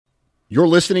You're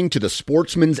listening to the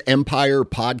Sportsman's Empire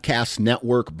Podcast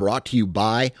Network, brought to you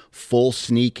by Full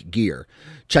Sneak Gear.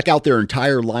 Check out their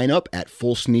entire lineup at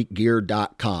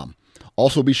fullsneakgear.com.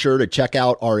 Also be sure to check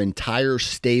out our entire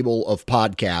stable of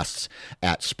podcasts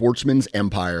at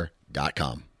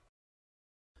sportsmansempire.com.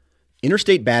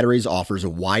 Interstate Batteries offers a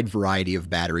wide variety of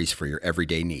batteries for your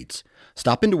everyday needs.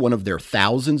 Stop into one of their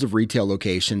thousands of retail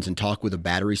locations and talk with a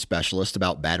battery specialist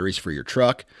about batteries for your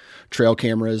truck, trail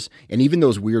cameras, and even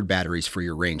those weird batteries for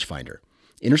your rangefinder.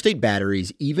 Interstate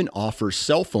Batteries even offers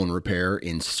cell phone repair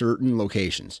in certain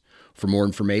locations. For more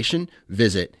information,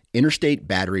 visit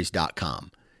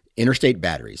interstatebatteries.com. Interstate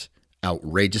Batteries,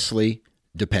 outrageously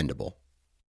dependable.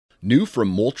 New from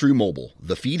Moultrie Mobile,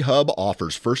 the Feed Hub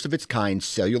offers first-of-its-kind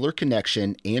cellular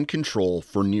connection and control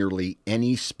for nearly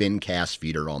any spin cast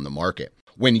feeder on the market.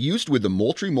 When used with the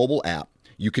Moultrie Mobile app,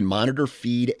 you can monitor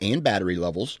feed and battery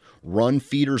levels, run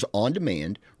feeders on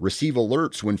demand, receive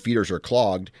alerts when feeders are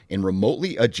clogged, and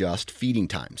remotely adjust feeding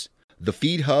times. The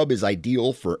Feed Hub is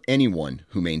ideal for anyone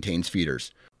who maintains feeders.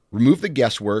 Remove the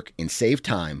guesswork and save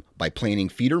time by planning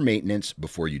feeder maintenance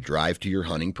before you drive to your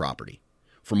hunting property.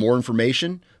 For more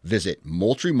information, visit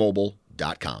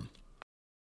MoultrieMobile.com.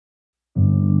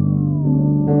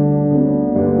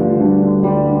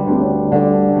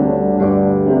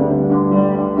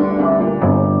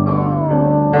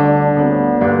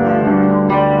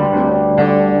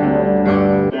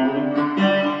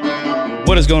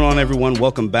 What is going on, everyone?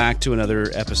 Welcome back to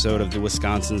another episode of the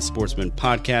Wisconsin Sportsman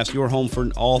Podcast, your home for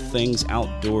all things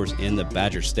outdoors in the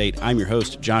Badger State. I'm your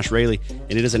host, Josh Raley,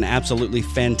 and it is an absolutely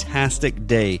fantastic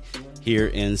day here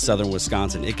in southern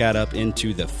Wisconsin. It got up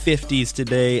into the 50s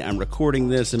today. I'm recording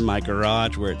this in my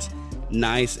garage where it's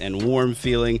nice and warm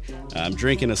feeling. I'm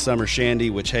drinking a summer shandy,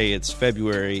 which, hey, it's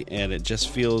February, and it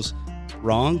just feels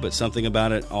wrong, but something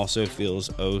about it also feels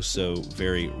oh so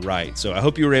very right. So I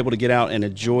hope you were able to get out and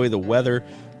enjoy the weather.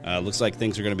 Looks like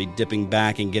things are going to be dipping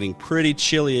back and getting pretty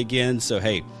chilly again. So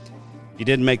hey, if you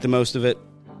didn't make the most of it,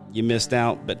 you missed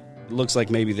out, but it looks like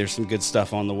maybe there's some good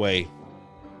stuff on the way.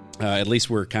 At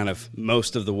least we're kind of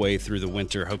most of the way through the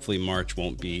winter. Hopefully March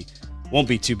won't be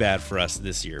too bad for us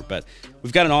this year. But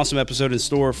we've got an awesome episode in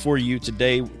store for you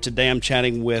today. Today I'm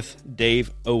chatting with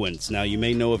Dave Owens. Now, you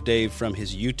may know of Dave from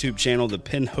his YouTube channel, The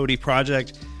Pinhoti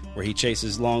Project, where he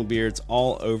chases longbeards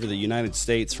all over the United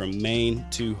States from Maine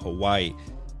to Hawaii.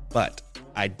 But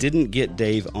I didn't get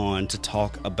Dave on to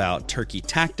talk about turkey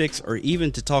tactics or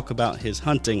even to talk about his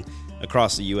hunting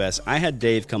across the U.S. I had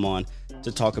Dave come on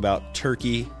to talk about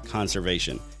turkey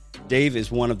conservation. Dave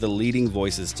is one of the leading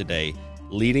voices today,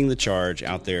 leading the charge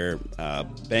out there,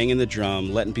 banging the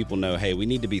drum, letting people know, hey, we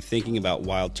need to be thinking about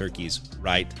wild turkeys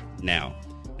right now.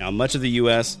 Now, in much of the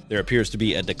U.S., there appears to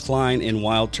be a decline in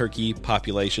wild turkey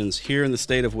populations. Here in the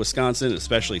state of Wisconsin,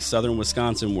 especially southern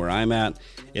Wisconsin, where I'm at,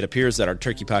 it appears that our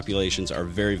turkey populations are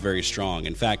very, very strong.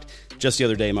 In fact, just the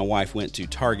other day, my wife went to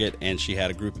Target, and she had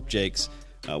a group of Jakes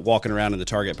walking around in the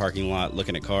Target parking lot,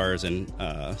 looking at cars and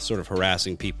sort of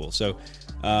harassing people. So,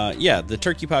 the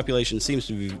turkey population seems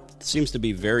to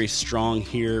be very strong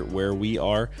here where we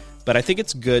are. But I think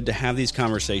it's good to have these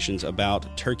conversations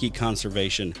about turkey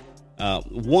conservation.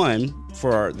 One,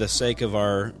 for the sake of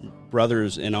our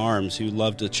brothers in arms who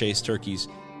love to chase turkeys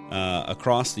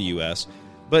across the U.S.,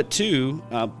 but two,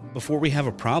 before we have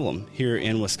a problem here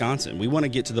in Wisconsin. We want to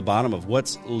get to the bottom of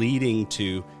what's leading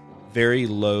to very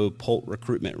low poult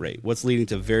recruitment rate, what's leading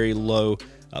to very low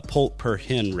poult per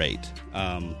hen rate,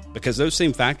 because those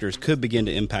same factors could begin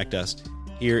to impact us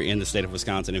here in the state of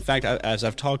Wisconsin. In fact, as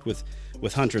I've talked with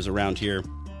hunters around here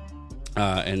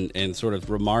and sort of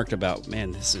remarked about,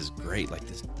 man, this is great, like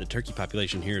the turkey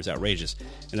population here is outrageous,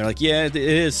 and they're like, yeah, it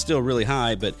is still really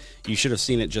high, but you should have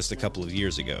seen it just a couple of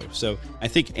years ago. So I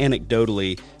think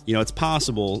anecdotally, it's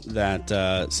possible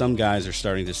that some guys are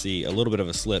starting to see a little bit of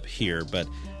a slip here, but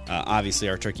obviously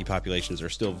our turkey populations are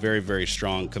still very, very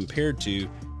strong compared to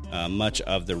much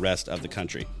of the rest of the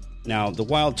country. Now, the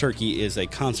wild turkey is a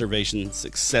conservation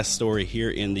success story here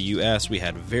in the U.S. We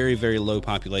had very, very low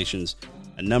populations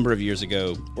a number of years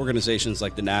ago. Organizations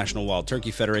like the National Wild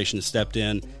Turkey Federation stepped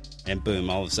in, and boom,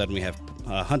 all of a sudden we have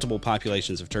huntable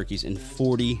populations of turkeys in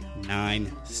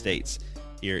 49 states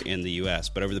here in the U.S.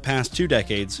 But over the past 2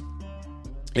 decades,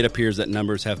 it appears that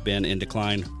numbers have been in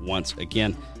decline once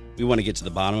again. We want to get to the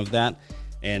bottom of that,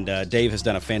 and Dave has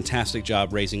done a fantastic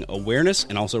job raising awareness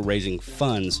and also raising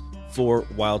funds for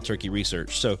wild turkey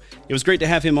research. So it was great to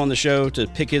have him on the show to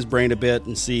pick his brain a bit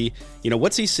and see,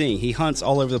 what's he seeing? He hunts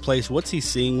all over the place. What's he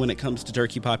seeing when it comes to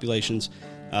turkey populations?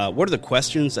 What are the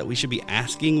questions that we should be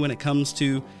asking when it comes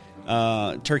to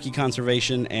turkey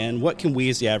conservation? And what can we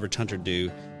as the average hunter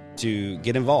do to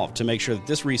get involved, to make sure that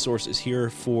this resource is here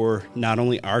for not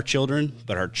only our children,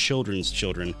 but our children's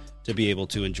children to be able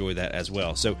to enjoy that as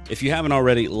well. So if you haven't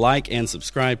already, like and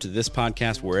subscribe to this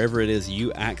podcast wherever it is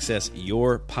you access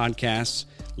your podcasts.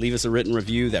 Leave us a written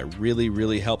review. That really,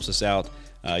 really helps us out.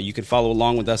 You can follow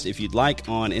along with us if you'd like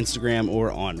on Instagram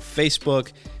or on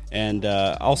Facebook. And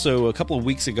also, a couple of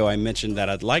weeks ago, I mentioned that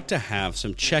I'd like to have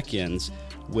some check-ins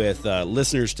with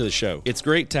listeners to the show. It's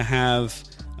great to have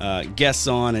guests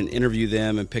on and interview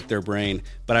them and pick their brain,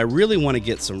 but I really want to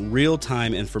get some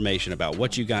real-time information about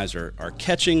what you guys are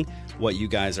catching, what you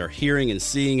guys are hearing and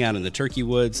seeing out in the turkey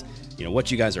woods, what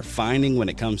you guys are finding when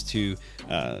it comes to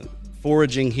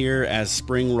foraging here as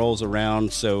spring rolls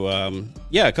around. So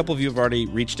a couple of you have already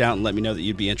reached out and let me know that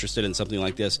you'd be interested in something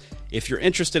like this. If you're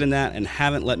interested in that and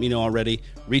haven't let me know already,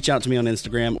 reach out to me on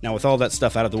Instagram. Now, with all that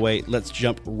stuff out of the way, let's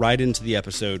jump right into the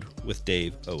episode with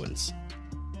Dave Owens.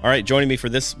 All right, joining me for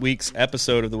this week's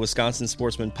episode of the Wisconsin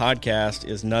Sportsman Podcast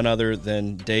is none other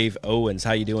than Dave Owens.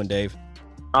 How you doing, Dave?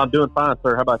 I'm doing fine,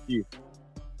 sir. How about you?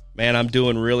 Man, I'm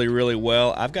doing really, really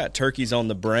well. I've got turkeys on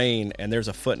the brain, and there's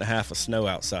 1.5 feet of snow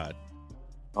outside.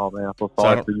 Oh, man, I feel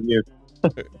sorry for you.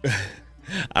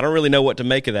 I don't really know what to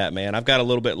make of that, man. I've got a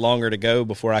little bit longer to go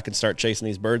before I can start chasing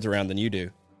these birds around than you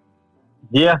do.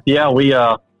 Yeah, we,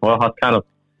 that's kind of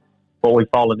what we've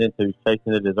fallen into,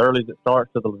 chasing it as early as it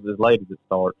starts to as late as it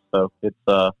starts. So it's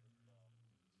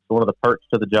one of the perks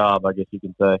to the job, I guess you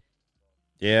can say.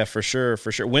 Yeah, for sure.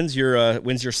 When's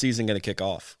your season going to kick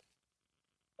off?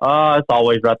 It's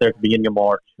always right there at the beginning of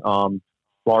March. South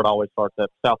Florida always starts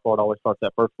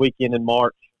that first weekend in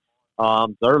March. As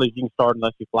early as you can start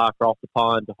unless you fly across the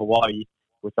pond to Hawaii,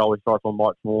 which always starts on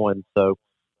March 1. So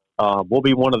we'll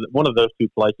be one of those two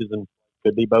places, and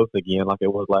could be both again like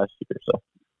it was last year. So.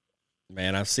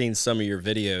 Man, I've seen some of your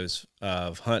videos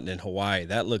of hunting in Hawaii.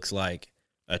 That looks like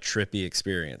a trippy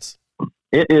experience.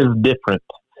 It is different,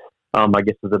 I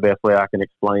guess is the best way I can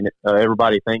explain it.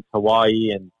 Everybody thinks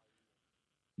Hawaii and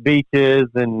beaches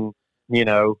and,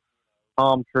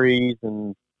 palm trees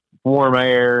and warm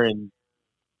air and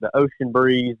the ocean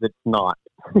breeze. It's not.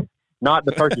 Not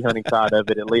the turkey hunting side of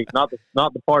it, at least. Not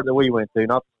the part that we went to,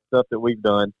 not the stuff that we've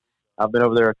done. I've been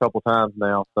over there a couple times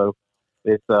now, so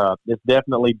it's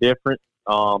definitely different,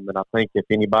 and I think if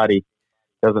anybody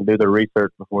doesn't do their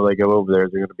research before they go over there,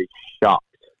 they're going to be shocked,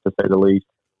 to say the least.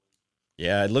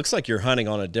 Yeah, it looks like you're hunting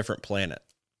on a different planet.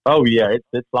 Oh yeah,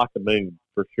 it's like the moon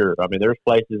for sure. I mean, there's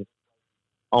places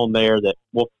on there that,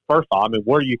 well, first of all, I mean,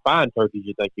 where you find turkeys,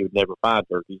 you think you would never find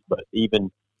turkeys, but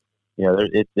even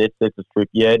it's a tricky.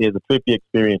 Yeah, it is a trippy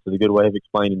experience. Is a good way of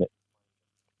explaining it.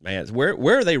 Man,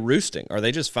 where are they roosting? Are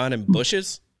they just finding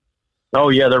bushes? Oh,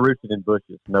 yeah, they're roosted in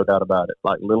bushes, no doubt about it.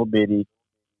 Like little bitty,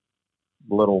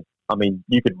 I mean,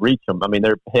 you could reach them. I mean,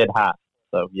 they're head high,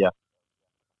 so yeah.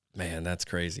 Man, that's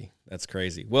crazy.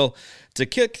 Well, to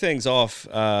kick things off,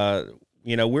 I'm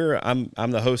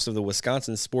the host of the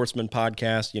Wisconsin Sportsman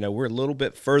Podcast. We're a little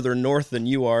bit further north than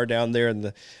you are down there in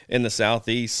the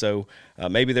southeast, so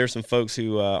maybe there's some folks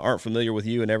who aren't familiar with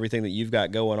you and everything that you've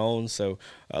got going on. So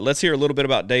let's hear a little bit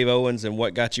about Dave Owens and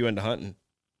what got you into hunting.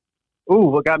 Ooh,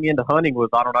 what got me into hunting was,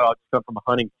 I don't know, I just come from a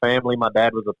hunting family. My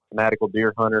dad was a fanatical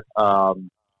deer hunter.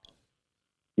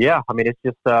 Yeah, I mean, it's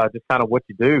just kind of what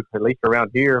you do, at least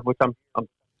around here, which I'm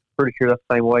pretty sure that's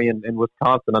the same way in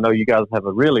Wisconsin. I know you guys have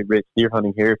a really rich deer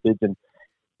hunting heritage, and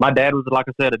my dad was, like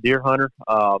I said, a deer hunter.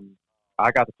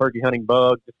 I got the turkey hunting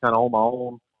bug just kind of on my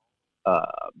own.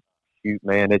 Shoot,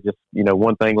 man, it just,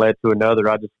 one thing led to another.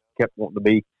 I just kept wanting to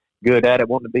be good at it,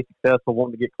 wanting to be successful,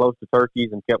 wanting to get close to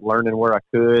turkeys, and kept learning where I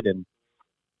could. And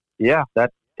yeah,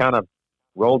 that kind of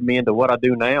rolled me into what I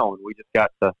do now. And we just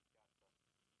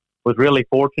was really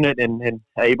fortunate and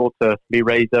able to be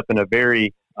raised up in a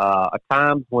very, at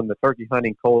times when the turkey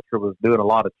hunting culture was doing a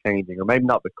lot of changing, or maybe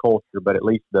not the culture, but at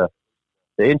least the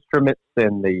instruments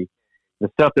and the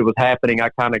stuff that was happening. I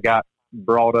kind of got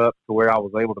brought up to where I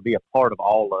was able to be a part of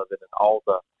all of it and all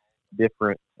the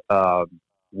different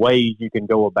ways you can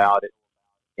go about it,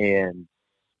 and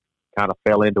kind of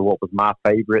fell into what was my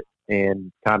favorite,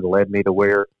 and kind of led me to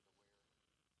where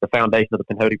the foundation of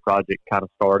the Pinhoti Project kind of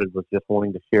started, was just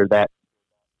wanting to share that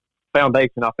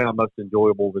foundation I found most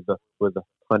enjoyable with the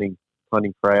hunting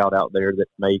crowd out there that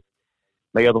may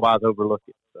otherwise overlook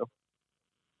it. So.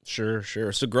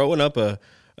 Sure. So growing up a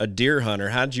deer hunter,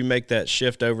 how did you make that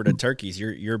shift over to turkeys?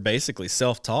 You're basically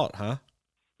self-taught, huh?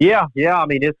 Yeah. I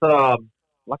mean, it's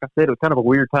like I said, it was kind of a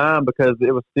weird time because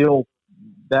it was still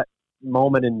that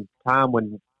moment in time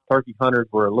when turkey hunters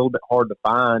were a little bit hard to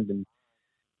find, and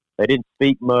they didn't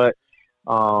speak much,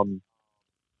 and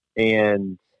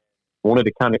wanted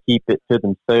to kind of keep it to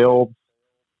themselves.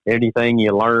 anything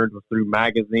you learned was through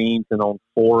magazines and on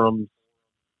forums,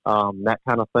 that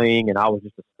kind of thing. And I was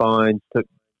just a sponge, took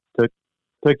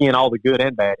took in all the good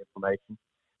and bad information.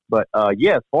 But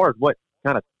yeah, as far as what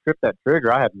kind of tripped that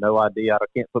trigger, I have no idea. I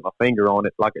can't put my finger on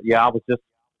it. Like, yeah, I was just,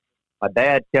 my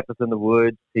dad kept us in the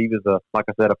woods. He was like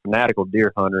I said, a fanatical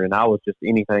deer hunter, and I was just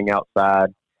anything outside.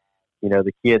 You know,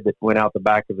 the kid that went out the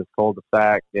back of his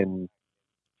cul-de-sac and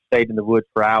stayed in the woods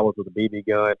for hours with a BB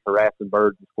gun, harassing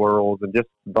birds and squirrels, and just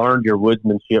learned your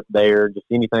woodsmanship there. Just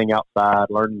anything outside,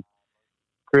 learning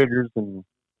critters and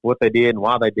what they did and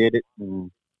why they did it.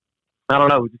 And I don't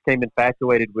know, we just became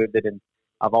infatuated with it. And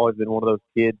I've always been one of those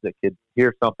kids that could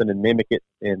hear something and mimic it.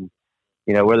 And,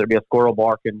 you know, whether it be a squirrel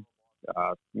barking,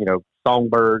 you know,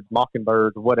 songbirds,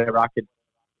 mockingbirds, whatever, I could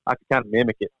kind of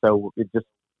mimic it. So it just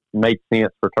made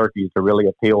sense for turkeys to really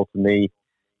appeal to me.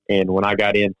 And when I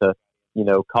got into, you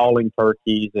know, calling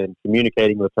turkeys and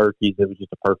communicating with turkeys, it was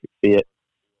just a perfect fit.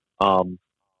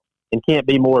 And can't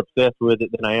be more obsessed with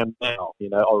it than I am now, you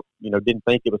know, or, you know, didn't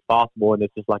think it was possible. And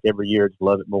it's just like every year, I just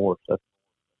love it more. So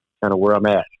kind of where I'm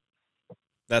at.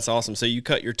 That's awesome. So you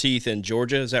cut your teeth in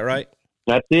Georgia, is that right?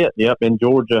 That's it. Yep. In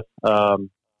Georgia.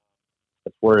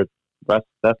 That's where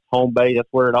that's home base. That's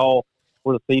where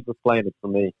where the seed was planted for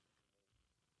me.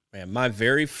 Man, my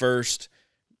very first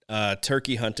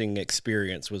turkey hunting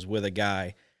experience was with a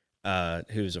guy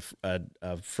who's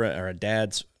a friend or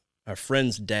a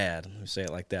friend's dad. Let me say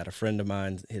it like that. A friend of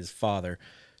mine, his father,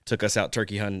 took us out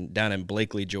turkey hunting down in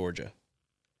Blakely, Georgia.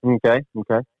 Okay.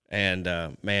 And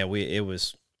man, it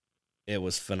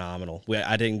was phenomenal.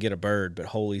 I didn't get a bird, but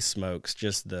holy smokes,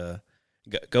 just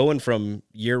going from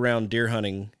year-round deer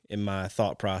hunting in my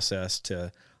thought process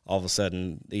to all of a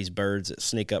sudden these birds that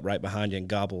sneak up right behind you and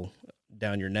gobble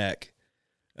down your neck.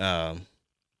 Man,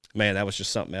 that was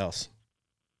just something else.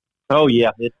 Oh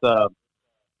yeah, it's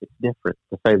different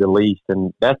to say the least,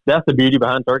 and that's the beauty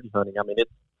behind turkey hunting. I mean,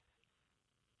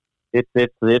 it's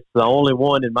the only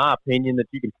one, in my opinion, that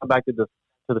you can come back to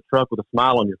the truck with a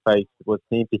smile on your face with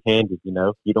empty-handed. You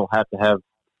know, you don't have to have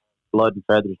blood and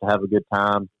feathers to have a good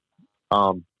time.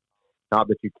 Not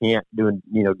that you can't doing,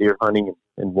 you know, deer hunting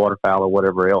and waterfowl or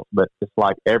whatever else, but it's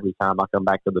like every time I come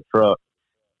back to the truck,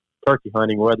 turkey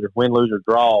hunting, whether win, lose, or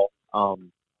draw,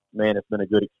 man, it's been a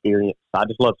good experience. I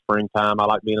just love springtime. I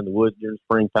like being in the woods during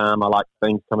springtime. I like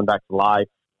things coming back to life.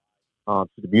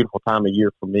 It's a beautiful time of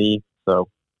year for me. So,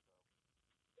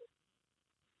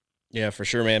 yeah, for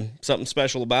sure, man. Something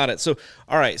special about it. So,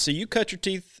 all right, so you cut your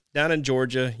teeth down in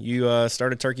Georgia. You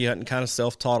started turkey hunting, kind of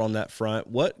self-taught on that front.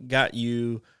 What got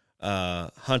you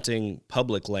hunting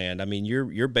public land? I mean,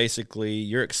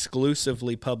 you're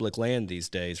exclusively public land these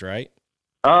days, right?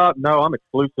 No, I'm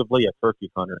exclusively a turkey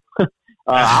hunter.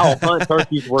 I'll hunt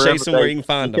turkeys wherever chase them where you can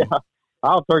find them. Yeah,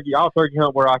 I'll turkey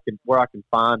hunt where I can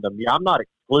find them. Yeah, I'm not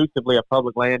exclusively a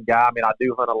public land guy. I mean, I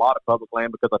do hunt a lot of public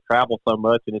land because I travel so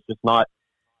much, and it's just not,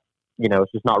 you know,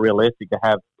 it's just not realistic to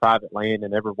have private land.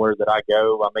 And everywhere that I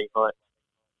go, I may hunt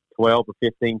 12 or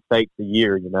 15 states a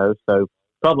year, you know. So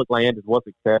public land is what's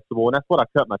accessible, and that's what I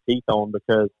cut my teeth on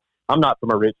because I'm not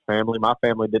from a rich family. My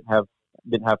family didn't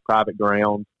have private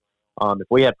ground. If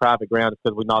we had private ground, it's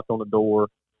because we knocked on the door,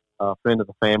 a friend of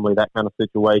the family, that kind of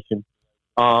situation.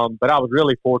 But I was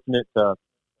really fortunate.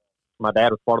 My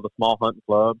dad was part of the small hunting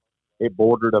club. It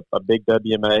bordered a big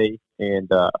WMA, and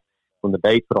when the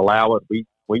dates would allow it, we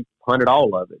hunted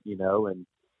all of it, you know. And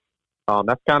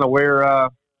that's kind of where I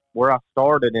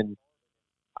started. And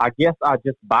I guess I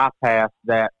just bypassed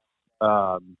that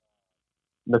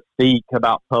mystique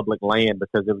about public land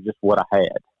because it was just what I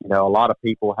had. You know, a lot of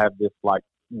people have this like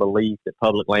belief that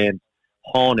public land's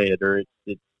haunted or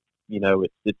it's you know,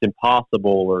 it's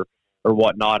impossible or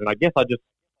whatnot. And I guess I just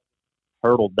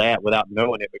hurdled that without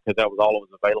knowing it because that was all that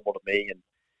was available to me. And,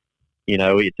 you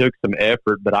know, it took some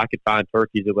effort, but I could find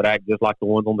turkeys that would act just like the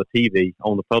ones on the TV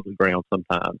on the public ground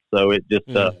sometimes. So it just,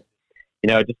 you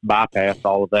know, it just bypassed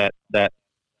all of that,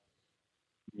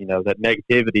 you know, that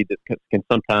negativity that can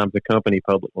sometimes accompany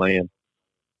public land.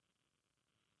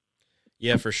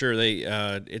 Yeah, for sure.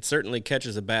 It certainly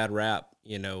catches a bad rap,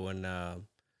 you know, and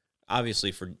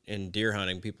obviously in deer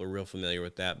hunting, people are real familiar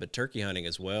with that, but turkey hunting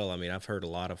as well. I mean, I've heard a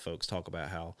lot of folks talk about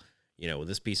how, you know, with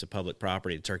this piece of public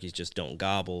property, the turkeys just don't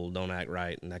gobble, don't act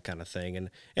right, and that kind of thing.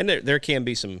 And there can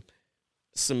be some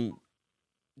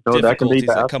difficulties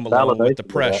that come along with the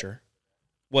pressure.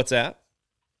 What's that?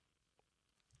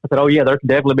 I said, oh yeah, there can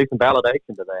definitely be some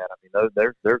validation to that. I mean,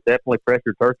 there's definitely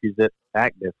pressured turkeys that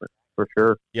act different for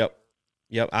sure. Yep.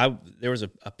 There was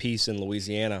a piece in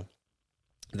Louisiana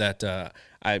that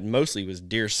I mostly was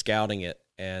deer scouting it,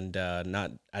 and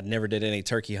I never did any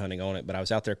turkey hunting on it, but I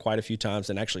was out there quite a few times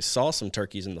and actually saw some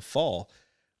turkeys in the fall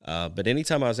But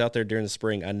anytime I was out there during the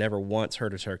spring, I never once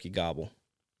heard a turkey gobble,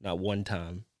 not one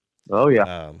time. Oh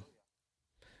yeah.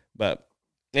 But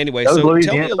anyway, those so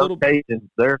Louisiana, tell me a little bit. Cajuns,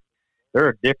 they're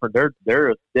a different.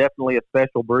 They're definitely a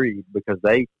special breed because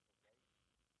they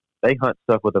hunt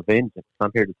stuff with a vengeance.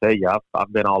 I'm here to tell you,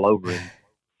 I've been all over in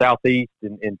Southeast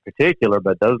in particular,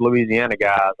 but those Louisiana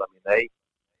guys, I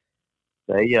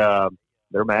mean,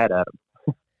 they're mad at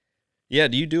them. Yeah,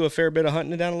 do you do a fair bit of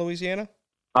hunting down in Louisiana?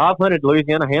 I've hunted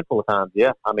Louisiana a handful of times.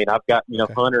 Yeah, I mean, I've got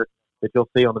Hunter that you'll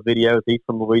see on the videos. He's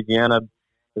from Louisiana,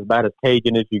 as about as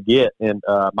Cajun as you get. And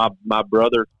my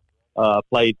brother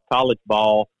played college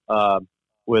ball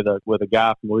with a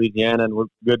guy from Louisiana, and we're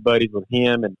good buddies with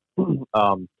him. And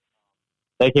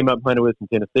they came up and hunted with us in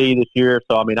Tennessee this year.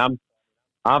 So I mean,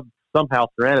 I've somehow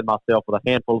surrounded myself with a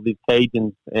handful of these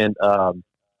Cajuns, and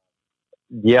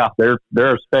yeah, they're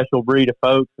a special breed of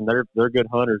folks, and they're good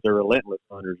hunters. They're relentless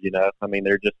hunters. I mean,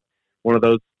 they're just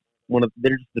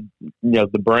they're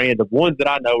just the brand of ones that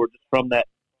I know are just from that,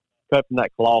 cut from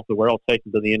that cloth, where I'll take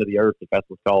them to the end of the earth if that's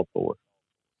what's called for.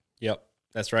 Yep,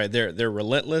 that's right. They're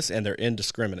relentless and they're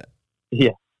indiscriminate.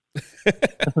 Yeah,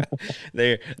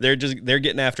 they're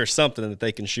getting after something that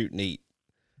they can shoot and eat.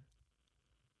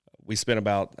 We spent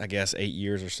about, I guess, 8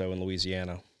 years or so in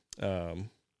Louisiana.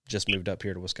 Just moved up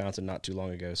here to Wisconsin not too long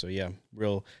ago. So yeah,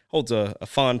 holds a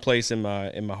fond place in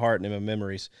my heart and in my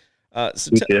memories.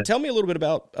 So tell me a little bit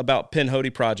about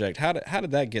Pinhoti Project. How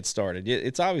did that get started?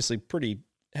 It's obviously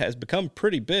has become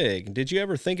pretty big. Did you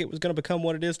ever think it was going to become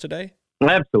what it is today?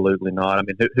 Absolutely not. I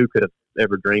mean, who could have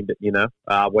ever dreamed it?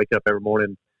 I wake up every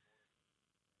morning,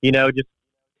 just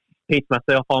pinch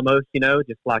myself almost,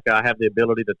 just like I have the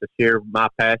ability to share my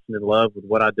passion and love with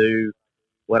what I do,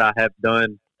 what I have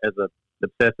done as a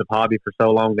obsessive hobby for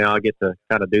so long now. I get to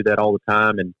kind of do that all the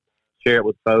time and share it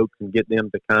with folks and get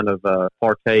them to kind of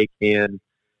partake in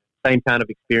same kind of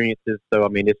experiences. So I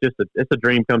mean, it's a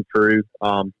dream come true.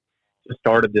 Just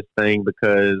started this thing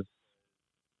because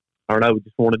I don't know, we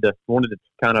just wanted to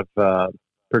kind of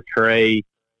portray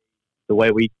the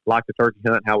way we like to turkey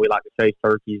hunt, how we like to chase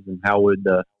turkeys, and how we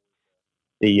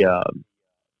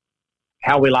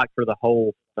like for the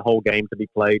whole game to be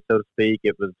played, so to speak.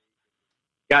 It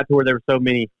got to where there were so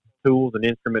many tools and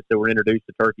instruments that were introduced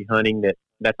to turkey hunting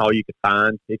that's all you could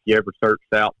find. If you ever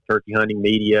searched out turkey hunting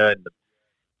media, and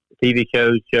the TV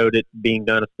shows showed it being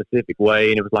done a specific way,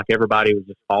 and it was like everybody was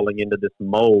just falling into this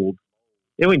mold.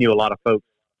 And we knew a lot of folks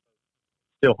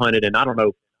still hunted, and I don't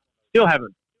know, still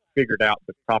haven't figured out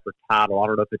the proper title. I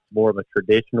don't know if it's more of a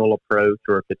traditional approach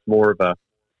or if it's more of a,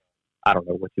 I don't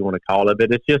know what you want to call it,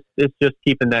 but it's just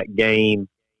keeping that game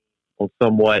on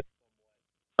somewhat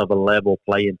of a level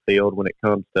playing field when it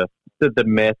comes to the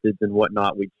methods and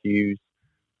whatnot we choose.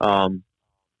 And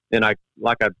I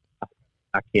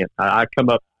come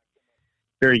up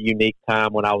very unique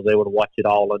time when I was able to watch it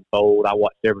all unfold. I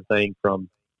watched everything from,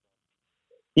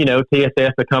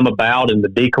 TSS to come about, and the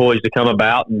decoys to come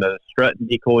about, and the strutting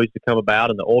decoys to come about,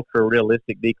 and the ultra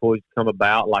realistic decoys to come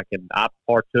about. And I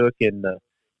partook in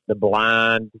the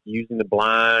blind, using the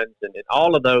blinds, and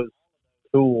all of those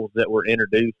tools that were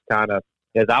introduced kind of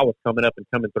as I was coming up and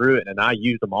coming through it, and I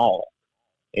used them all.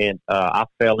 And I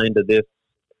fell into this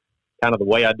kind of the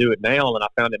way I do it now, and I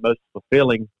found it most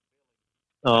fulfilling.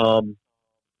 And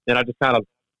I just kind of,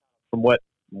 from what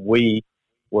we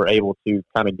were able to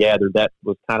kind of gather, that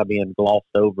was kind of being glossed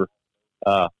over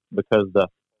because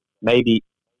maybe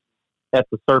at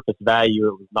the surface value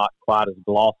it was not quite as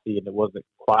glossy and it wasn't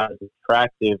quite as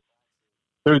attractive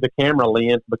through the camera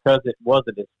lens because it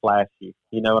wasn't as flashy.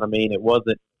 You know what I mean? It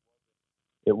wasn't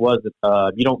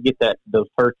you don't get those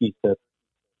turkeys to,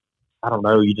 I don't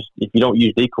know, if you don't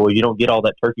use decoy, you don't get all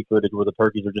that turkey footage where the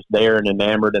turkeys are just there and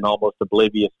enamored and almost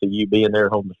oblivious to you being there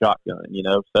holding the shotgun,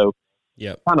 So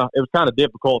yeah, it was kind of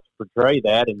difficult to portray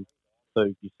that, and so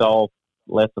you saw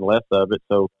less and less of it.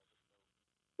 So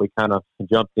we kind of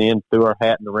jumped in, threw our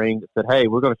hat in the ring, that said, "Hey,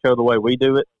 we're going to show the way we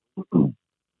do it,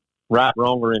 right,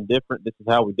 wrong, or indifferent. This is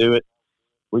how we do it.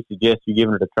 We suggest you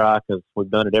giving it a try because we've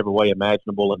done it every way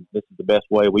imaginable, and this is the best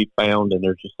way we've found." And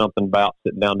there's just something about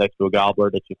sitting down next to a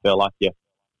gobbler that you feel like you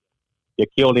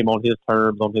killed him on his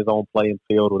terms, on his own playing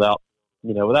field, without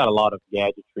a lot of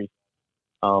gadgetry.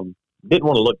 Didn't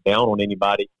want to look down on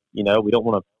anybody. We don't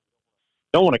want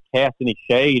to cast any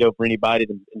shade over anybody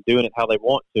and doing it how they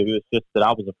want to. It's just that I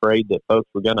was afraid that folks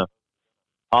were going to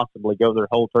possibly go their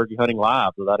whole turkey hunting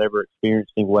lives without ever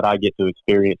experiencing what I get to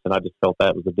experience, and I just felt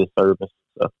that was a disservice.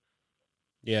 So.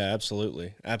 Yeah,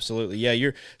 absolutely. Yeah,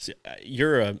 you're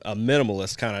a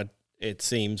minimalist kind of, it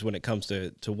seems, when it comes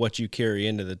to what you carry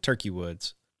into the turkey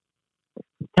woods.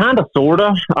 Kind of, sort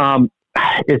of.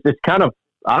 It's kind of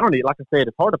I don't need, like I said,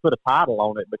 it's hard to put a title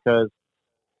on it because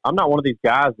I'm not one of these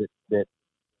guys that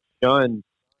shuns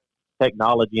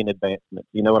technology and advancement.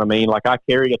 You know what I mean? Like I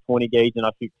carry a 20 gauge and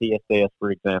I shoot TSS,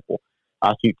 for example.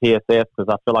 I shoot TSS because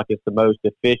I feel like it's the most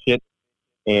efficient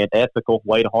and ethical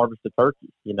way to harvest a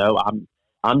turkey. You know,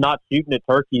 I'm not shooting at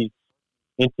turkeys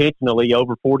intentionally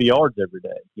over 40 yards every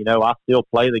day. You know, I still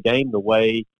play the game the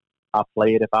way I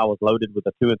play it if I was loaded with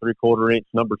a 2 3/4 inch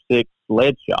number 6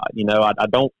 lead shot. You know, I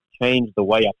don't change the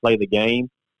way I play the game,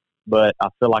 but I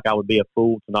feel like I would be a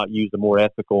fool to not use a more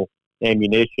ethical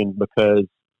ammunition because,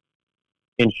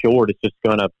 in short, it's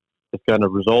gonna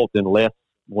result in less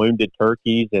wounded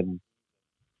turkeys and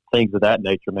things of that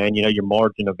nature, man. You know, your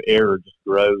margin of error just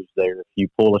grows there. If you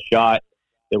pull a shot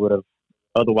that would have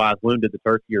otherwise wounded the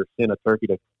turkey or sent a turkey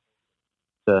to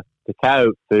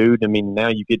coyote food, I mean, now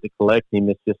you get to collect him.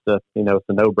 It's just it's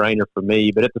a no-brainer for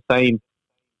me. But at the same,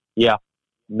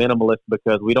 minimalist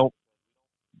because we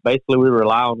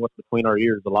rely on what's between our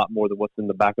ears a lot more than what's in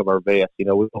the back of our vest. You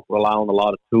know, we don't rely on a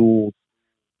lot of tools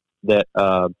that,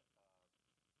 the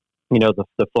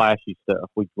flashy stuff.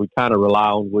 We kind of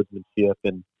rely on woodsmanship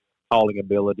and calling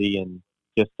ability and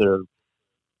just their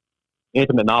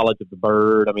intimate knowledge of the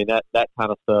bird. I mean, that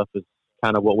kind of stuff is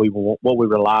kind of what we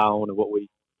rely on and what we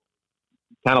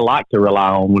kind of like to rely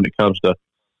on when it comes to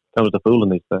fooling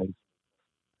these things.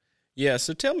 Yeah.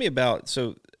 So tell me about,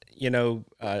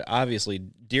 obviously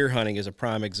deer hunting is a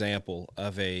prime example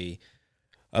of an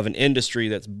industry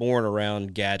that's born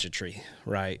around gadgetry,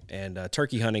 right? And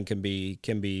turkey hunting can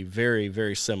be very,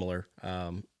 very similar.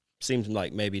 Seems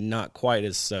like maybe not quite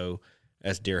as so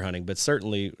as deer hunting, but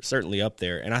certainly up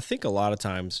there. And I think a lot of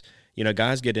times,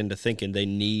 guys get into thinking they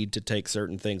need to take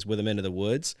certain things with them into the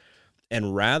woods,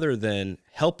 and rather than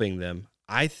helping them,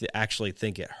 I actually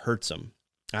think it hurts them.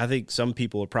 I think some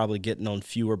people are probably getting on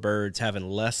fewer birds, having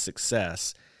less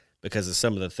success because of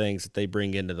some of the things that they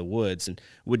bring into the woods. And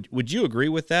would you agree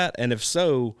with that? And if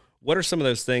so, what are some of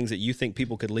those things that you think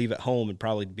people could leave at home and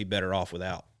probably be better off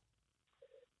without?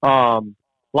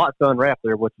 Lots to unwrap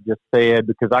there, what you just said,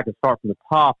 because I can start from the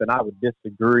top, and I would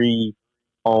disagree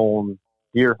on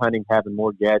deer hunting having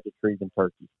more gadgetry than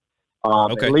turkey.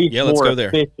 Okay. At least let's go there.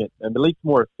 At least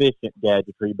more efficient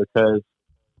gadgetry, because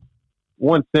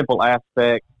one simple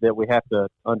aspect that we have to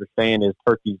understand is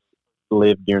turkeys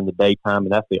live during the daytime,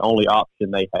 and that's the only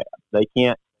option they have. They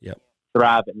can't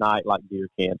thrive at night like deer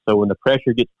can. So when the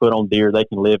pressure gets put on deer, they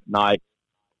can live at night,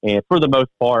 and for the most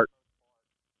part,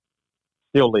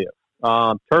 still live.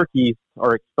 Turkeys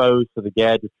are exposed to the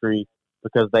gadgetry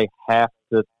because they have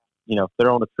to, if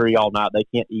they're on a tree all night, they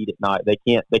can't eat at night. They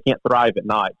can't thrive at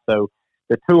night. So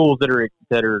the tools that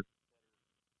are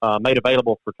made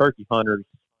available for turkey hunters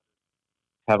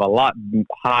have a lot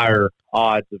higher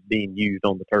odds of being used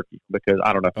on the turkey because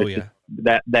I don't know if it's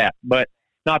just that. But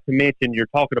not to mention, you're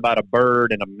talking about a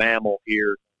bird and a mammal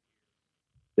here.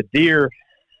 The deer,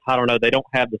 I don't know, they don't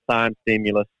have the sign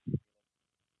stimulus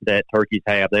that turkeys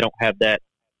have. They don't have that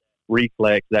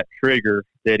reflex, that trigger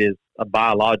that is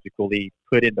biologically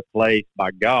put into place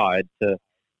by God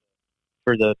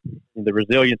for the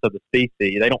resilience of the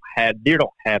species. Deer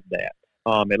don't have that.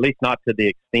 At least not to the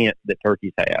extent that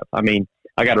turkeys have. I mean,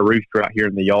 I got a rooster out here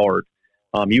in the yard.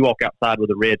 You walk outside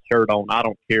with a red shirt on, I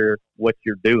don't care what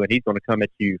you're doing, he's going to come at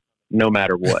you no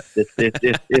matter what.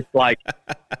 It's like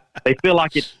they feel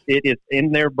like it is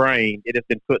in their brain. It has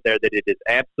been put there that it is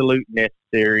absolute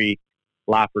necessary,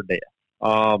 life or death.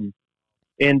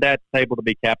 And that's able to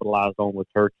be capitalized on with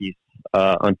turkeys,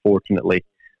 unfortunately.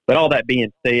 But all that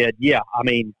being said, I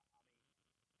mean,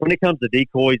 when it comes to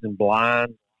decoys and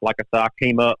blinds, like I said, I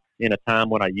came up in a time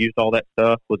when I used all that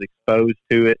stuff, was exposed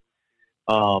to it.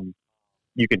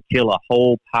 You can kill a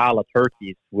whole pile of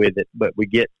turkeys with it, but we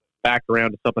get back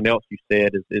around to something else you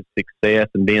said is success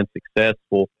and being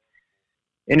successful.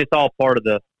 And it's all part of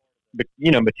the,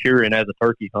 maturing as a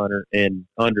turkey hunter and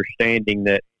understanding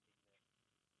that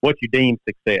what you deem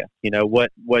success,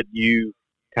 what you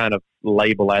kind of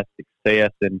label as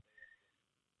success. And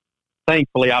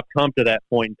thankfully I've come to that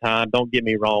point in time. Don't get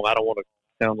me wrong. I don't want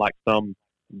to sound like some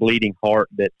bleeding heart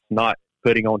that's not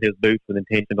putting on his boots with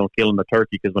intention on killing the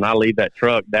turkey, because when I leave that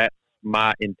truck, that's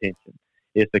my intention,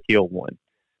 is to kill one.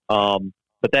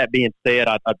 But that being said,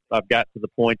 I've got to the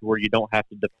point where you don't have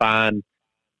to define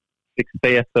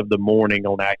success of the morning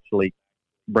on actually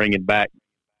bringing back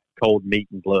cold meat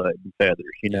and blood and feathers,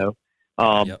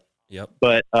 Yep.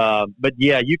 But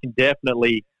yeah, you can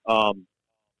definitely,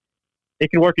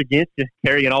 it can work against you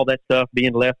carrying all that stuff,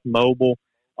 being less mobile.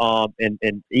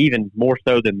 And even more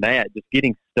so than that, just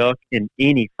getting stuck in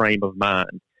any frame of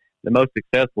mind. The most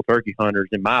successful turkey hunters,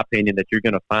 in my opinion, that you're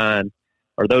going to find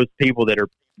are those people that are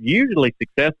usually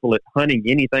successful at hunting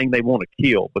anything they want to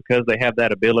kill because they have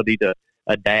that ability to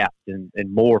adapt and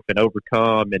morph and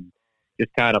overcome and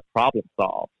just kind of problem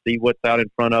solve, see what's out in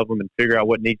front of them and figure out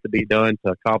what needs to be done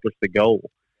to accomplish the goal.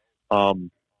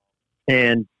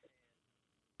 And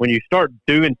when you start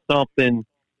doing something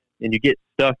and you get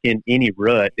stuck in any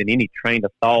rut, in any train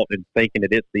of thought and thinking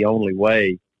that it's the only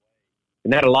way,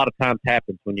 and that a lot of times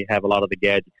happens when you have a lot of the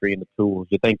gadgetry and the tools.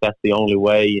 You think that's the only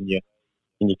way and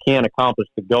you can't accomplish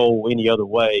the goal any other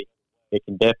way, it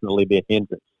can definitely be a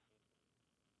hindrance.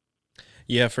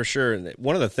 Yeah, for sure. And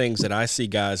one of the things that I see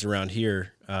guys around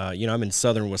here, I'm in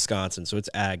southern Wisconsin, so it's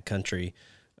ag country,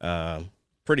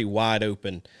 pretty wide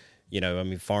open,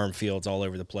 farm fields all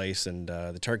over the place, and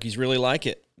the turkeys really like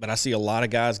it. But I see a lot of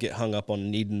guys get hung up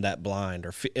on needing that blind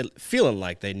or feeling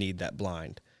like they need that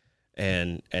blind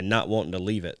and not wanting to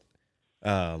leave it.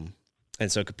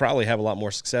 And so could probably have a lot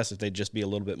more success if they'd just be a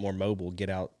little bit more mobile, get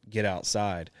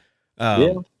outside.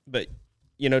 But,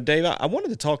 Dave, I wanted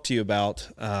to talk to you about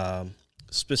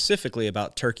specifically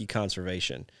about turkey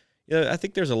conservation. I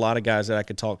think there's a lot of guys that I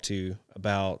could talk to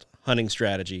about hunting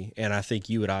strategy, and I think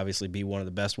you would obviously be one of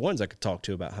the best ones I could talk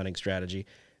to about hunting strategy,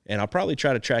 and I'll probably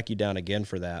try to track you down again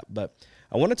for that. But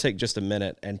I want to take just a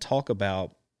minute and talk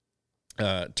about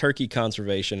turkey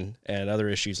conservation and other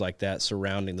issues like that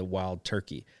surrounding the wild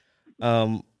turkey.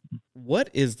 What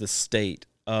is the state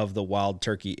of the wild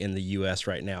turkey in the U.S.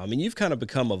 right now? I mean, you've kind of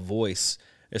become a voice,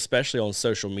 especially on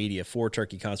social media, for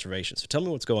turkey conservation. So tell me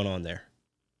what's going on there.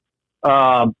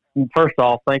 First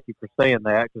off, thank you for saying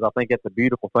that, because I think it's a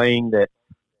beautiful thing that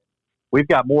we've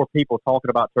got more people talking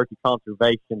about turkey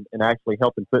conservation and actually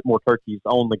helping put more turkeys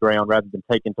on the ground rather than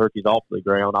taking turkeys off the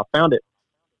ground. I found it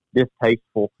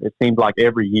distasteful. It seemed like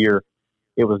every year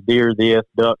it was deer this,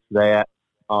 ducks that,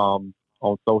 on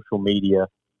social media.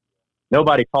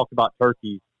 Nobody talked about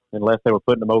turkeys unless they were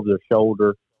putting them over their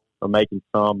shoulder or making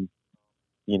some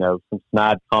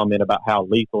snide comment about how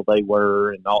lethal they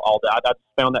were and all that. I just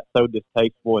found that so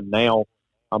distasteful, and now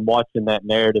I'm watching that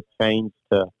narrative change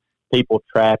to people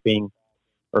trapping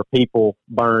or people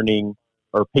burning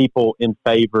or people in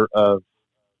favor of,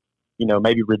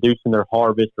 maybe reducing their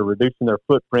harvest or reducing their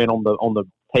footprint on the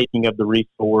taking of the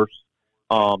resource,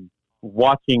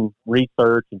 watching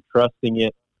research and trusting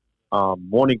it,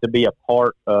 wanting to be a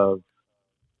part of,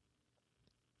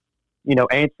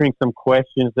 answering some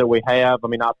questions that we have. I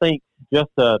mean, I think just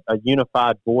a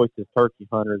unified voice as turkey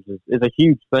hunters is a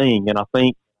huge thing. And I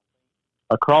think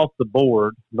across the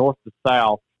board, north to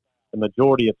south, the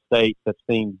majority of states have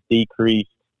seen decreased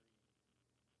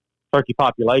turkey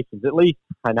populations, at least.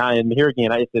 And here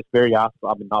again, it's very, not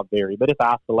very, but it's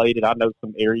isolated. I know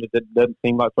some areas that doesn't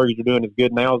seem like turkeys are doing as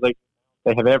good now as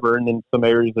they have ever, and then some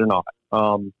areas they're not.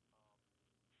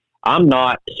 I'm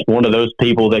not one of those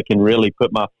people that can really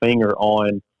put my finger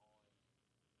on.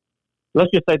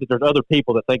 Let's just say that there's other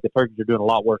people that think the turkeys are doing a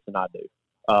lot worse than I do.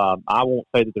 I won't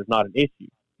say that there's not an issue.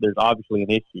 There's obviously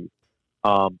an issue.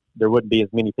 There wouldn't be as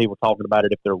many people talking about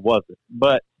it if there wasn't.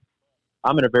 But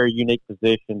I'm in a very unique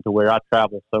position to where I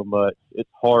travel so much.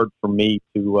 It's hard for me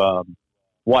to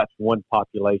watch one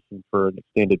population for an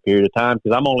extended period of time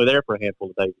because I'm only there for a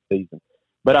handful of days a season.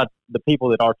 But the people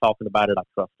that are talking about it, I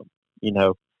trust them,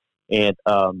 And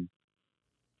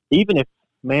even if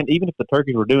the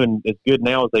turkeys were doing as good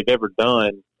now as they've ever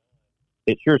done,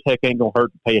 it sure as heck ain't gonna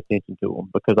hurt to pay attention to them,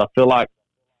 because I feel like,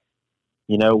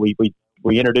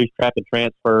 we introduced trap and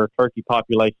transfer, turkey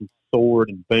population soared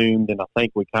and boomed, and I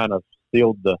think we kind of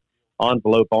sealed the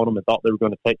envelope on them and thought they were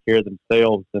going to take care of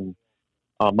themselves. And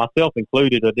myself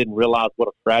included, I didn't realize what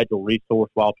a fragile resource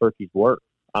wild turkeys were.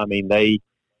 I mean, they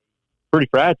pretty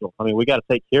fragile. I mean, we got to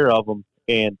take care of them,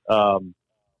 and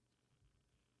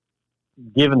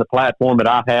given the platform that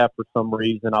I have, for some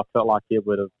reason, I felt like it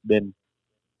would have been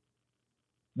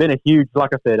a huge, like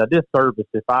I said, a disservice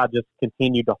if I just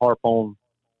continued to harp on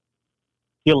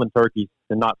killing turkeys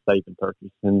and not saving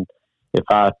turkeys. And if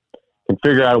I can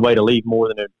figure out a way to leave more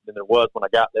than there was when I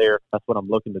got there, that's what I'm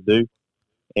looking to do.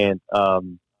 And,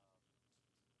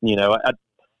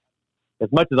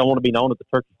 as much as I want to be known as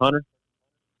a turkey hunter,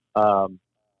 I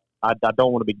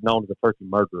don't want to be known as a turkey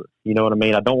murderer. You know what I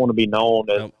mean? I don't want to be known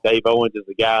as Dave Owens as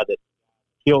the guy that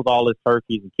kills all his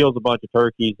turkeys and kills a bunch of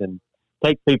turkeys and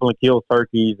takes people and kills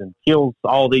turkeys and kills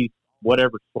all these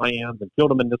whatever slams and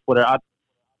killed them in this whatever.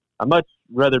 I'd much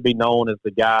rather be known as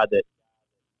the guy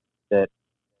that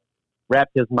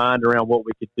wrapped his mind around what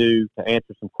we could do to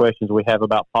answer some questions we have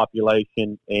about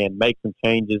population and make some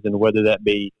changes, and whether that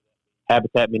be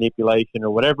habitat manipulation or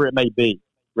whatever it may be,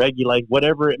 regulate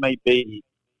whatever it may be,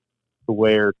 to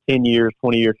where 10 years,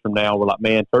 20 years from now, we're like,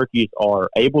 man, turkeys are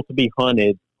able to be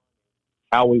hunted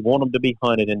how we want them to be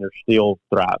hunted, and they're still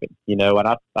thriving. And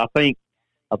I think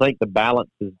the balance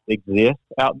exists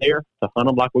out there to hunt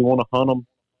them like we want to hunt them,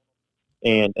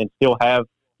 and still have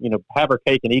our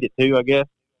cake and eat it too. I guess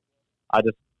I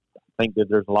just think that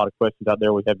there's a lot of questions out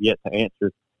there we have yet to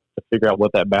answer to figure out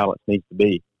what that balance needs to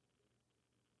be.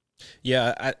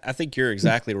 Yeah, I think you're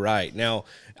exactly right. Now,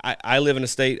 I live in a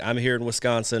state. I'm here in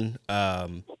Wisconsin.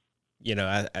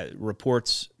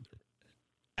 Reports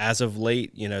as of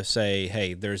late, say,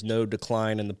 hey, there's no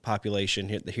decline in the population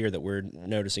here that we're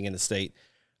noticing in the state.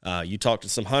 You talk to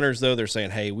some hunters, though, they're saying,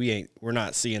 hey, we're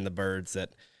not seeing the birds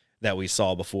that we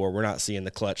saw before. We're not seeing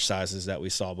the clutch sizes that we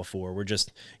saw before. We're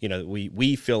just,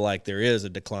 we feel like there is a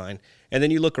decline. And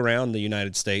then you look around the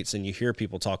United States and you hear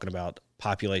people talking about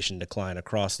population decline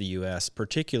across the U.S.,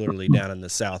 particularly down in the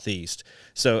Southeast.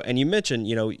 So, and you mentioned,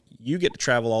 you get to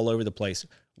travel all over the place.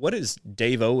 What is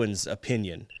Dave Owens'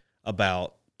 opinion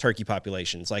about turkey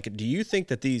populations? Like, do you think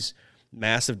that these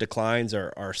massive declines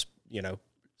are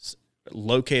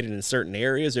located in certain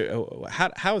areas? Or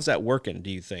how is that working,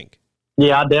 do you think?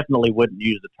 Yeah, I definitely wouldn't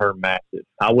use the term massive.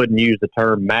 I wouldn't use the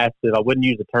term massive. I wouldn't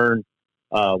use the term,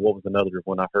 what was another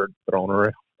one I heard thrown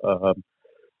around?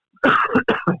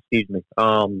 Excuse me.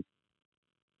 I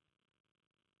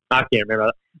can't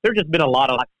remember. There's just been a lot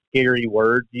of scary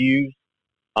words used.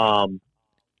 And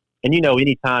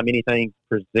anytime anything's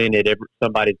presented,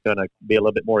 somebody's going to be a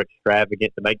little bit more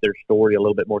extravagant to make their story a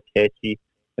little bit more catchy.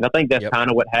 And I think that's kind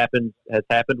of what has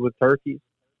happened with turkeys.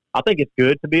 I think it's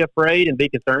good to be afraid and be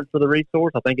concerned for the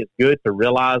resource. I think it's good to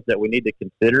realize that we need to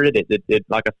consider it. It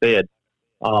like I said,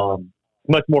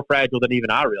 much more fragile than even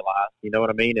I realized. You know what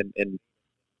I mean?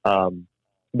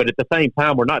 But at the same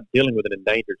time, we're not dealing with an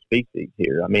endangered species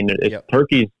here. I mean,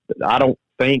 turkeys. I don't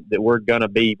think that we're going to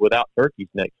be without turkeys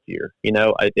next year.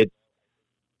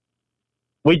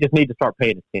 We just need to start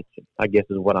paying attention, I guess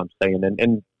is what I'm saying.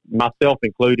 And myself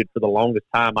included, for the longest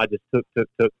time, I just took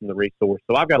from the resource.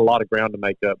 So I've got a lot of ground to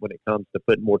make up when it comes to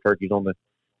putting more turkeys on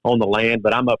the land,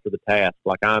 but I'm up for the task.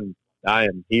 I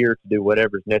am here to do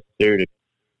whatever's necessary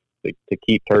to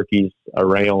keep turkeys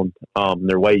around.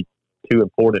 They're way too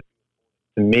important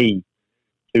to me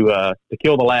to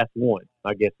kill the last one,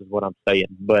 I guess is what I'm saying.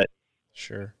 But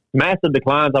sure, massive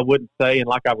declines I wouldn't say, and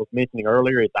like I was mentioning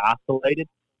earlier, it's isolated.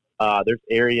 There's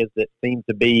areas that seem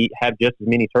to have just as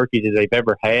many turkeys as they've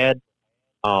ever had.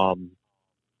 So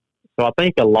I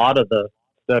think a lot of the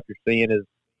stuff you're seeing is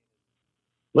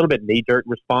a little bit knee-jerk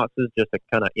responses, just to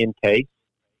kind of in case.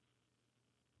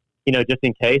 Just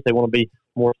in case they want to be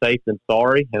more safe than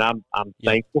sorry, and I'm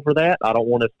thankful for that. I don't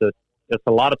want us to. Just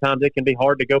a lot of times it can be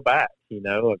hard to go back. If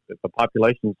the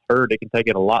population's hurt, it can take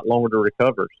it a lot longer to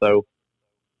recover. So.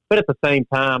 But at the same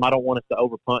time, I don't want us to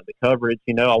overpunt the coverage.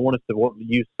 I want us to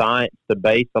use science to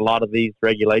base a lot of these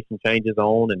regulation changes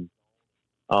on.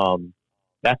 And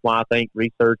that's why I think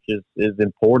research is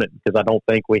important, because I don't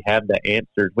think we have the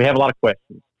answers. We have a lot of questions,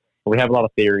 and we have a lot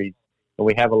of theories, and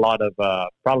we have a lot of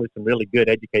probably some really good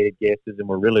educated guesses, and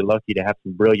we're really lucky to have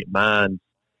some brilliant minds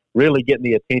really getting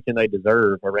the attention they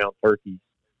deserve around turkeys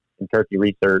and turkey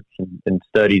research and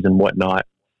studies and whatnot.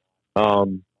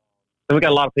 And we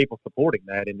got a lot of people supporting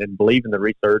that and believing the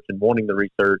research and wanting the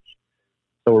research.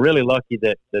 So we're really lucky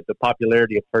that the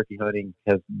popularity of turkey hunting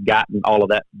has gotten all of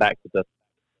that back to the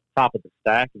top of the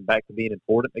stack and back to being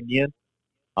important again.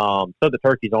 So the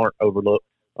turkeys aren't overlooked.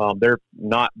 They're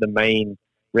not the main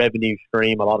revenue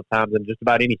stream a lot of times in just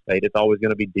about any state. It's always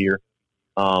going to be deer.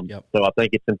 So I think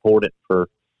it's important for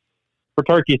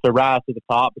turkeys to rise to the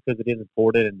top, because it is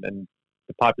important, and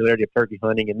the popularity of turkey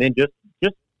hunting. And then just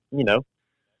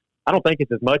I don't think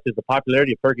it's as much as the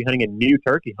popularity of turkey hunting and new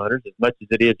turkey hunters as much as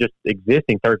it is just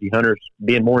existing turkey hunters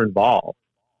being more involved.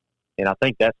 And I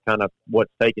think that's kind of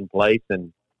what's taking place,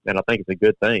 and I think it's a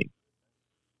good thing.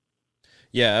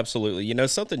 Yeah, absolutely.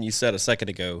 Something you said a second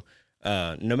ago,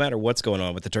 no matter what's going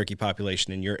on with the turkey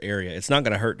population in your area, it's not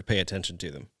going to hurt to pay attention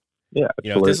to them. Yeah,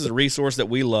 if this is a resource that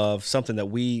we love, something that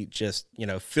we just,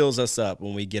 fills us up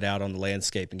when we get out on the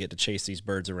landscape and get to chase these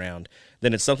birds around,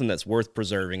 then it's something that's worth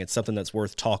preserving. It's something that's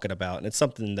worth talking about, and it's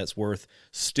something that's worth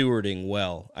stewarding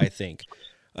well, I think.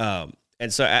 And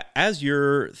so as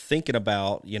you're thinking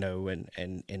about,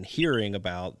 and hearing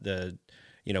about the,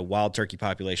 wild turkey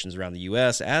populations around the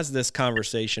U.S., as this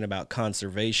conversation about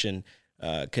conservation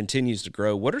continues to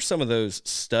grow, what are some of those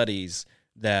studies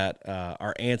that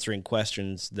are answering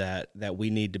questions that we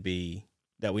need to be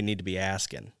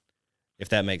asking, if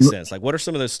that makes sense? Like, what are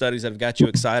some of those studies that have got you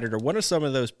excited, or what are some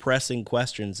of those pressing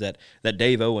questions that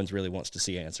Dave Owens really wants to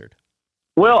see answered?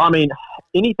 Well, I mean,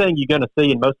 anything you're going to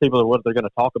see, and most people, what they're going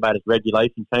to talk about is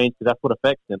regulation change, because that's what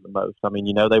affects them the most. I mean,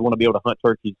 they want to be able to hunt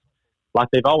turkeys like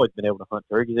they've always been able to hunt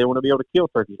turkeys. They want to be able to kill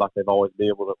turkeys like they've always been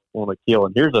able to want to kill.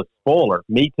 And here's a spoiler,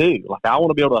 me too. Like I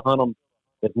want to be able to hunt them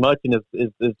as much and as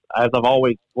I've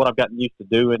always, what I've gotten used to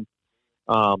doing,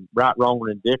 right, wrong, or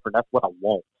indifferent. That's what I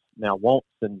want. Now, wants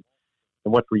and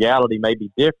what's reality may be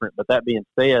different, but that being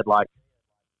said, like,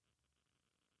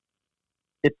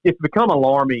 it's become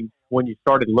alarming when you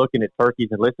started looking at turkeys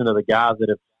and listening to the guys that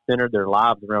have centered their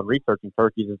lives around researching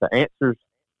turkeys is the answers,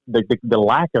 the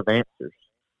lack of answers.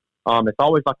 It's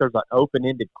always like there's an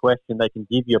open-ended question. They can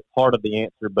give you a part of the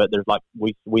answer, but there's like,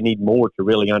 we need more to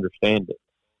really understand it.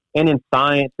 And in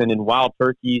science and in wild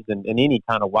turkeys and any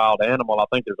kind of wild animal, I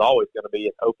think there's always going to be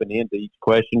an open end to each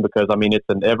question because, I mean, it's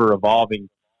an ever-evolving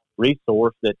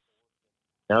resource that,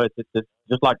 you know, it's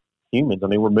just like humans. I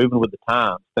mean, we're moving with the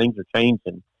times. Things are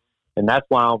changing. And that's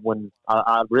why when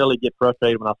I really get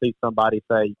frustrated when I see somebody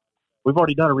say, we've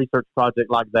already done a research project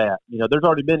like that. You know, it's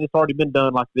already been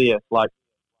done like this. Like,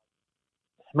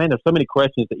 man, there's so many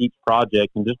questions to each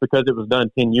project. And just because it was done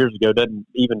 10 years ago doesn't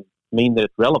even mean that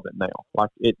it's relevant now. Like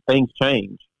things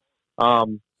change.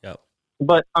 Yep.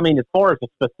 But I mean, as far as a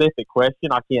specific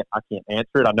question, I can't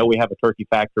answer it. I know we have a turkey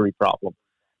factory problem.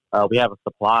 We have a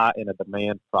supply and a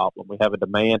demand problem. We have a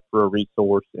demand for a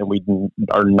resource, and we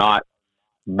are not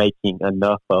making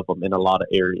enough of them in a lot of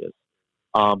areas.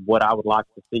 What I would like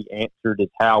to see answered is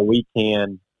how we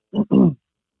can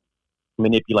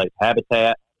manipulate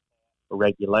habitat or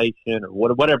regulation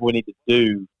or whatever we need to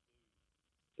do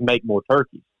to make more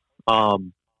turkeys.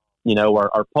 You know,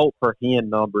 our poult per hen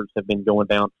numbers have been going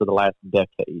down for the last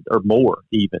decade or more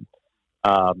even.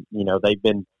 You know, they've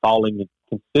been falling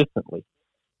consistently.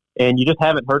 And you just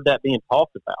haven't heard that being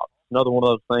talked about. Another one of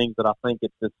those things that I think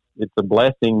it's a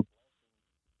blessing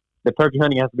that turkey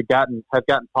hunting has gotten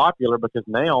popular because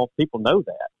now people know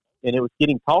that. And it was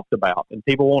getting talked about. And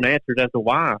people want answers as to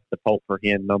why the poult per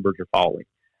hen numbers are falling.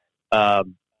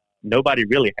 Nobody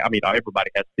really, I mean,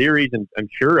 everybody has theories, and I'm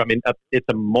sure, I mean, it's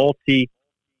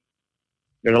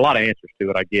there's a lot of answers to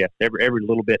it, I guess. Every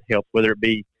little bit helps, whether it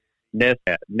be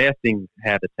nesting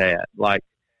habitat, like,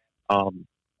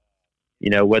 you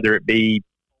know, whether it be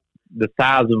the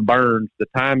size of burns, the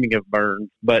timing of burns.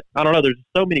 But I don't know, there's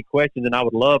so many questions, and I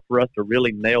would love for us to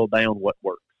really nail down what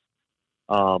works.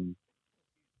 And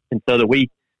so that we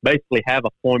basically have a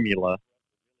formula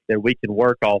that we can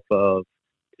work off of,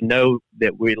 know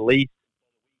that we, at least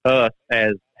us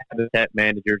as habitat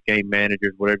managers, game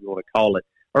managers, whatever you want to call it,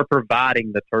 are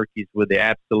providing the turkeys with the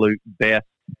absolute best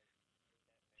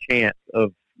chance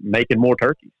of making more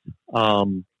turkeys.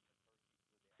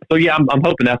 So yeah, I'm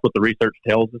hoping that's what the research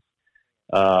tells us,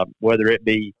 whether it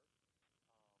be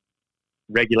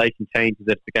regulation changes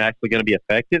that's actually going to be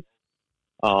effective,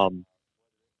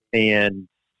 and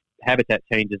habitat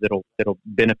changes that'll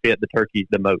benefit the turkeys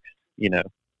the most, you know.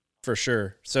 For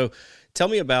sure. So tell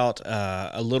me about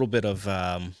a little bit of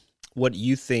what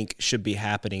you think should be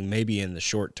happening maybe in the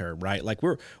short term, right? Like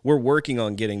we're working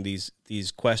on getting these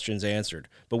questions answered,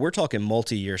 but we're talking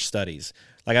multi-year studies.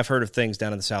 Like I've heard of things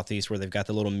down in the Southeast where they've got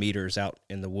the little meters out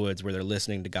in the woods where they're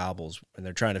listening to gobbles and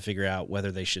they're trying to figure out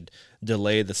whether they should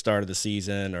delay the start of the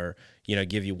season or, you know,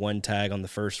 give you one tag on the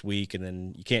first week and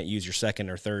then you can't use your second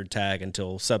or third tag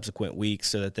until subsequent weeks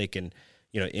so that they can,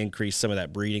 you know, increase some of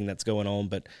that breeding that's going on.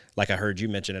 But like I heard you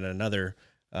mention in another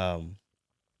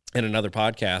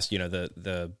podcast, you know,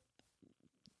 the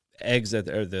eggs that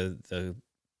are the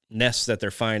nests that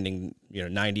they're finding, you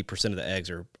know, 90% of the eggs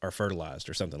are fertilized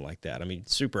or something like that. I mean,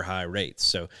 super high rates.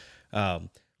 So,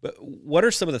 but what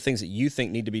are some of the things that you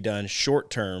think need to be done short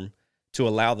term to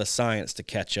allow the science to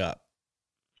catch up?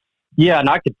 Yeah, and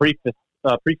I could preface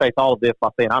all of this by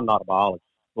saying I'm not a biologist.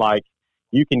 Like,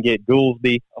 you can get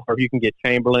Goolsby or you can get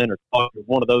Chamberlain or talk to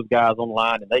one of those guys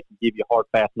online and they can give you hard,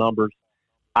 fast numbers.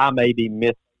 I may be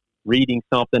misreading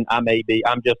something. I'm a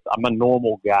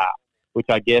normal guy, which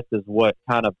I guess is what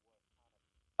kind of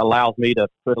allows me to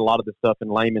put a lot of this stuff in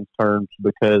layman's terms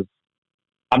because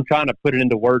I'm trying to put it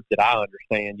into words that I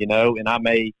understand, you know, and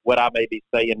what I may be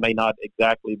saying may not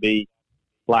exactly be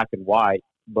black and white,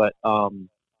 but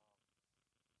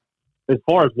as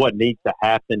far as what needs to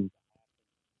happen,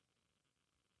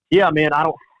 yeah, man, I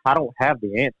don't have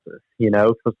the answer, you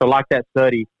know. So like that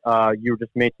study you were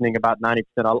just mentioning about 90%,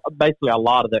 basically a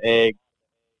lot of the eggs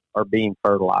are being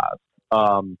fertilized.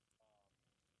 I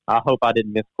hope I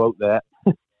didn't misquote that.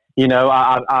 You know,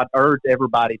 I'd urge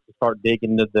everybody to start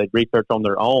digging into the research on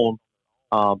their own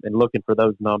and looking for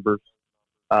those numbers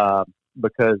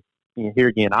because, you know, here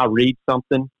again, I read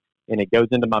something and it goes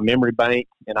into my memory bank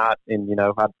and I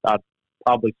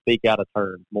probably speak out of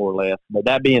turn more or less. But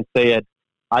that being said,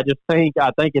 I think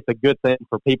it's a good thing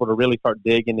for people to really start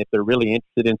digging if they're really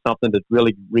interested in something, to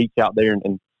really reach out there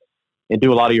and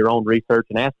do a lot of your own research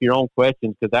and ask your own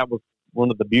questions, because that was one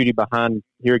of the beauty behind,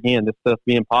 here again, this stuff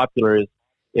being popular, is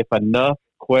if enough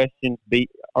questions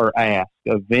are asked,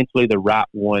 eventually the right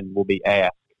one will be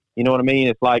asked. You know what I mean?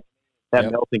 It's like that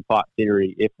melting pot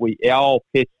theory. If we all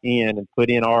pitch in and put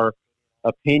in our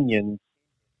opinions,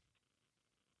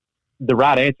 the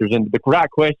right answers and the right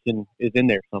question is in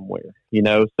there somewhere, you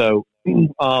know? So,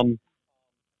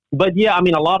 but yeah, I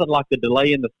mean, a lot of like the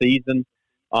delay in the season,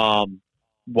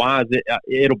 why is it?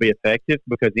 It'll be effective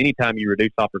because anytime you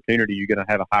reduce opportunity, you're going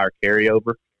to have a higher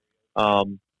carryover.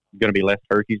 Going to be less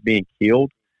turkeys being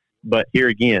killed. But here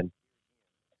again,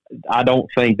 I don't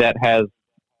think that has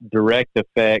direct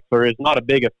effects, or is not a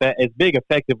big effect, as big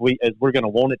effective as we're going to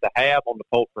want it to have on the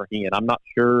poult per hen. I'm not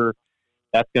sure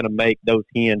that's going to make those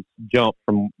hens jump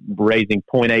from raising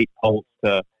 0.8 poults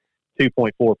to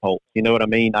 2.4 poults. You know what I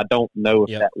mean? I don't know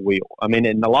if that will. I mean,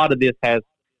 and a lot of this has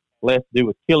less to do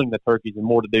with killing the turkeys and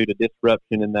more to do to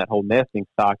disruption in that whole nesting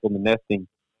cycle, the nesting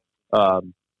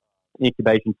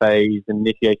incubation phase and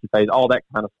initiation phase, all that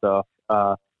kind of stuff.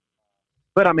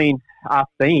 But I mean, I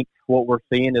think what we're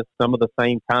seeing is some of the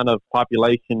same kind of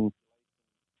population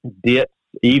dips,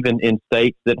 even in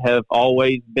states that have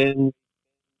always been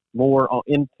more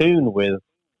in tune with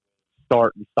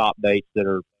start and stop dates that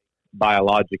are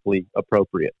biologically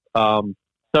appropriate.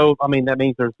 So, I mean, that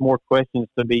means there's more questions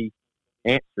to be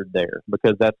answered there,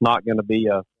 because that's not going to be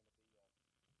a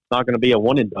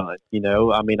one and done. You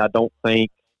know, I mean, I don't think,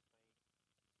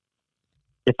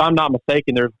 if I'm not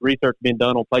mistaken, there's research being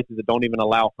done on places that don't even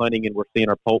allow hunting, and we're seeing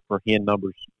our poult per hen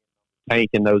numbers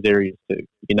tank in those areas too.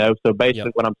 You know, so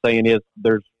basically what I'm saying is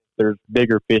there's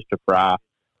bigger fish to fry,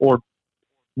 or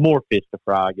more fish to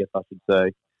fry, I guess I should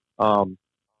say.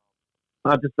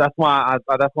 That's why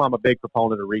I'm a big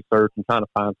proponent of research and trying to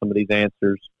find some of these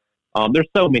answers. There's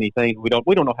so many things we don't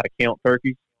know how to count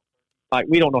turkeys. Like,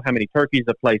 we don't know how many turkeys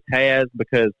a place has,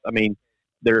 because I mean,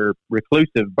 they're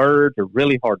reclusive birds. They're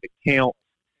really hard to count.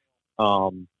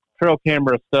 Trail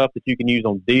camera stuff that you can use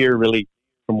on deer, really,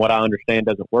 from what I understand,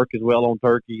 doesn't work as well on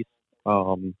turkeys.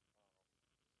 So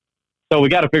we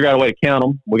got to figure out a way to count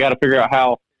them. We got to figure out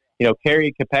how, you know,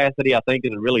 carrying capacity, I think,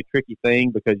 is a really tricky thing,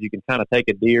 because you can kind of take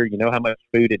a deer, you know how much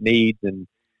food it needs and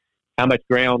how much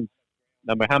ground,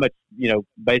 I mean, how much, you know,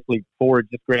 basically forage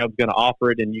this ground's going to offer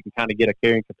it, and you can kind of get a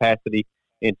carrying capacity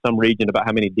in some region about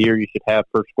how many deer you should have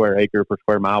per square acre, per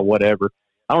square mile, whatever.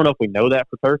 I don't know if we know that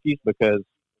for turkeys, because,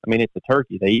 I mean, it's a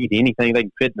turkey. They eat anything they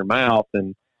can fit in their mouth,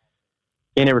 and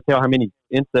can't ever tell how many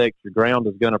insects your ground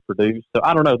is going to produce. So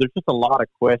I don't know. There's just a lot of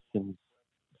questions,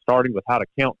 starting with how to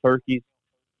count turkeys,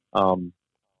 how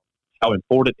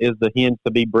important is the hens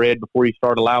to be bred before you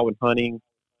start allowing hunting,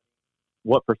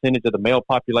 what percentage of the male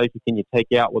population can you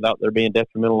take out without there being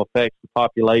detrimental effects to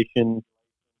population.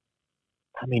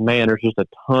 I mean, man, there's just a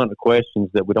ton of questions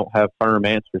that we don't have firm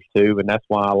answers to, and that's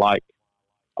why I like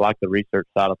the research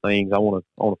side of things. I want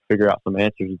to figure out some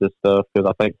answers to this stuff, because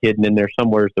I think hidden in there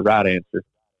somewhere is the right answer.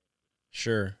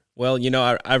 Sure. Well, you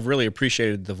know, I've really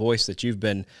appreciated the voice that you've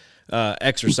been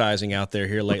exercising out there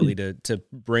here lately to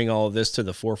bring all of this to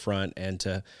the forefront, and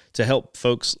to help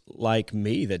folks like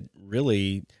me that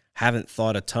really haven't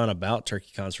thought a ton about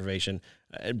turkey conservation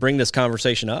bring this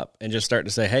conversation up and just start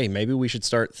to say, hey, maybe we should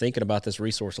start thinking about this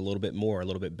resource a little bit more, a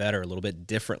little bit better, a little bit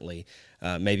differently.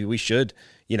 Maybe we should,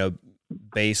 you know,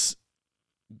 base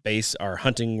our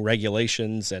hunting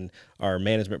regulations and our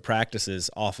management practices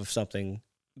off of something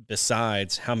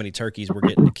besides how many turkeys we're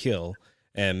getting to kill,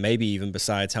 and maybe even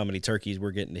besides how many turkeys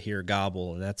we're getting to hear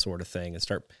gobble and that sort of thing, and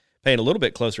start paying a little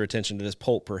bit closer attention to this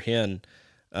poult per hen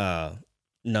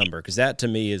number, because that to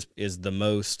me is the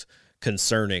most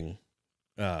concerning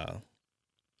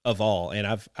of all. And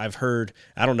I've heard,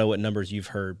 I don't know what numbers you've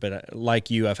heard, but like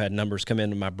you, I've had numbers come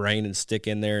into my brain and stick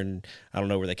in there, and I don't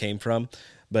know where they came from.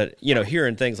 But, you know,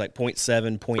 hearing things like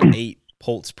 0.7, 0.8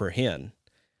 poults per hen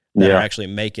that are actually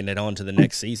making it on to the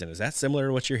next season. Is that similar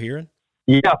to what you're hearing?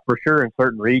 Yeah, for sure. In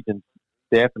certain regions,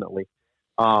 definitely.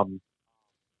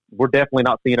 We're definitely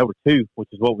not seeing over 2, which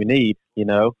is what we need, you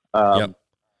know.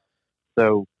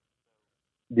 So,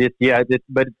 but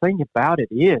the thing about it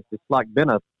is, it's like been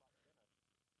a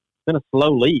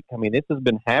slow leak. I mean, this has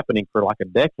been happening for like a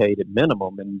decade at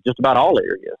minimum in just about all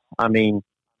areas. I mean,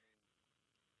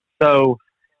 so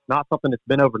not something that's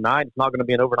been overnight. It's not going to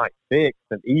be an overnight fix.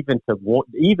 And even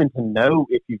to know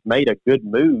if you've made a good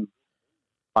move,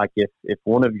 like if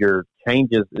one of your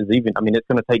changes is even, I mean, it's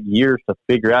going to take years to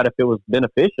figure out if it was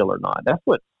beneficial or not. That's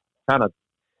what kind of,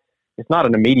 it's not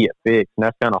an immediate fix, and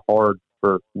that's kind of hard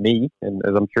for me, and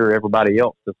as I'm sure everybody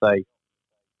else, to say,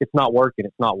 it's not working.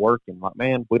 It's not working. Like,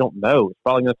 man, we don't know. It's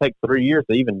probably going to take 3 years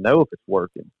to even know if it's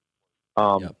working.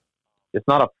 Yep. It's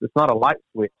not a light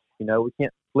switch. You know, we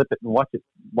can't flip it and watch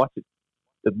it,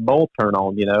 the bowl turn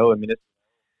on. You know, I mean,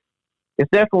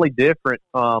 it's definitely different.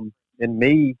 In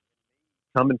me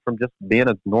coming from just being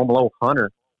a normal old hunter,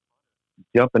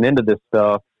 jumping into this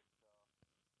stuff,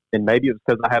 and maybe it was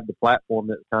because I have the platform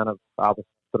that kind of I was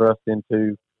thrust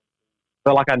into.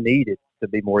 Felt like I needed to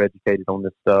be more educated on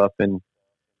this stuff and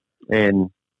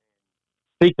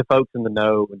speak to folks in the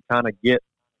know and kind of get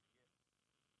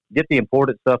the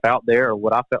important stuff out there, or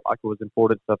what I felt like was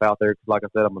important stuff out there. Because, like I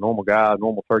said, I'm a normal guy, a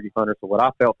normal turkey hunter. So what I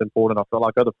felt important, I felt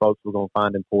like other folks were going to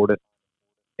find important.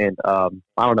 And I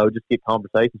don't know, just get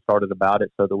conversation started about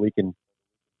it so that we can,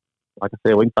 like I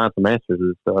said, we can find some answers to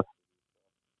this stuff.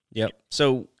 Yep.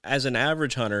 So as an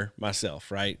average hunter myself,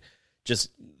 right,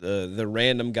 just the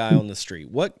random guy on the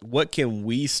street, what can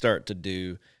we start to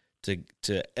do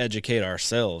to educate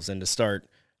ourselves and to start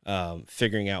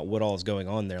figuring out what all is going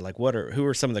on there? Like, who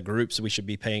are some of the groups we should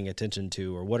be paying attention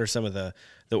to, or what are some of the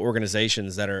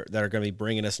organizations that are going to be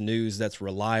bringing us news that's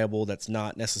reliable, that's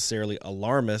not necessarily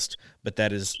alarmist, but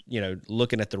that is, you know,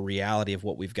 looking at the reality of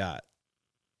what we've got?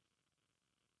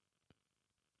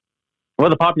 Well,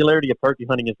 the popularity of turkey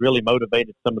hunting has really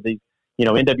motivated some of these. You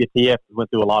know, NWTF went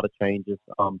through a lot of changes.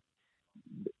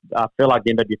 I feel like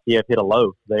the NWTF hit a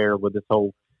low there with this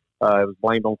whole. It was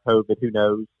blamed on COVID. Who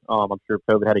knows? I'm sure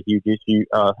COVID had a huge issue,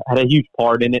 had a huge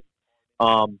part in it.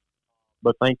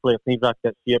 But thankfully, it seems like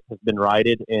that ship has been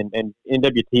righted. And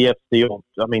NWTF still,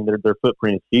 I mean, their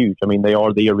footprint is huge. I mean, they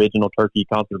are the original turkey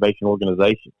conservation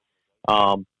organization.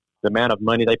 The amount of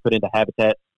money they put into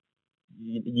habitat,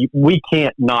 we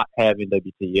can't not have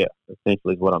NWTF,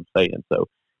 essentially is what I'm saying. So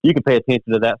you can pay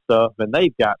attention to that stuff. And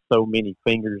they've got so many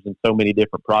fingers and so many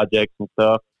different projects and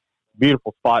stuff.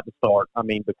 Beautiful spot to start. I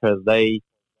mean, because they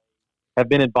have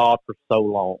been involved for so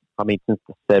long. I mean, since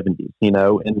the 70s, you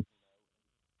know, and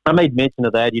I made mention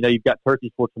of that. You know, you've got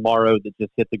Turkeys for Tomorrow that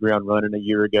just hit the ground running a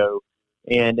year ago.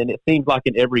 And it seems like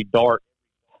in every dark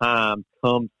time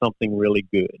comes something really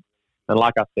good. And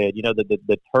like I said, you know,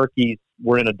 the turkeys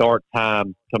were in a dark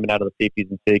time coming out of the 50s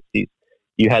and 60s.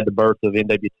 You had the birth of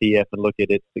NWTF and look at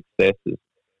its successes.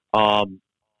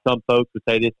 Some folks would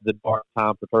say this is a dark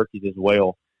time for turkeys as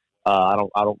well. I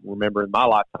don't remember in my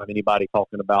lifetime anybody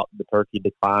talking about the turkey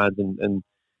declines and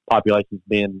populations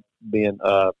being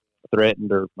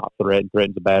threatened, or not threatened.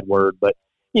 Threatened's a bad word, but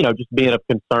you know, just being of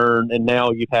concern. And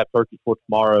now you have Turkeys for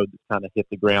Tomorrow that's kind of hit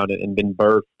the ground and been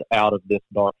birthed out of this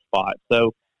dark spot.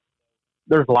 So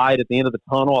there's light at the end of the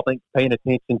tunnel. I think paying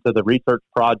attention to the research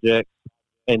projects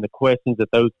and the questions that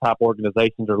those type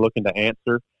organizations are looking to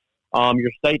answer.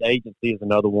 Your state agency is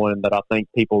another one that I think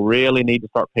people really need to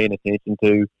start paying attention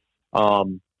to.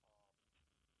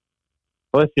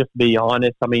 Let's just be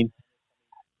honest. I mean,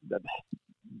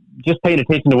 just paying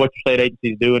attention to what your state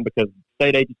agency is doing, because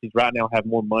state agencies right now have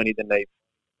more money than they've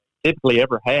typically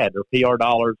ever had. Their PR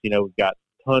dollars, you know, we've got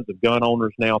tons of gun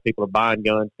owners now. People are buying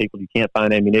guns. You can't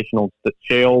find ammunition on the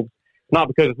shelves. Not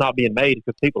because it's not being made, it's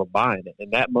because people are buying it.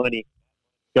 And that money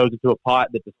goes into a pot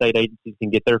that the state agencies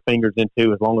can get their fingers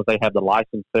into as long as they have the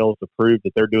license sales to prove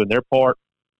that they're doing their part.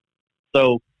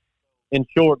 So, in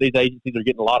short, these agencies are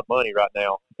getting a lot of money right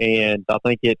now. And I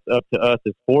think it's up to us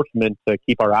as sportsmen to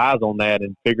keep our eyes on that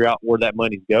and figure out where that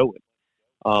money's going.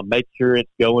 Make sure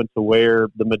it's going to where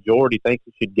the majority thinks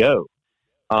it should go.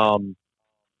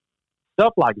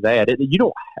 Stuff like that. There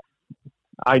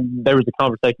was a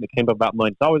conversation that came up about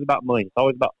money. It's always about money. It's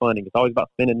always about funding. It's always about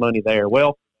spending money there.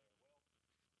 Well,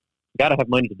 you got to have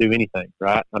money to do anything,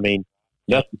 right? I mean,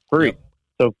 nothing's free. Yep.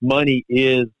 So money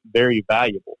is very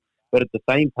valuable. But at the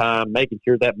same time, making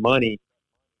sure that money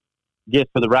gets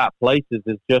to the right places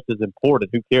is just as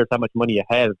important. Who cares how much money you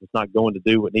have if it's not going to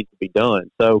do what needs to be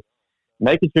done? So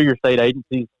making sure your state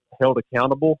agencies held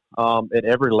accountable at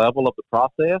every level of the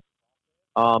process,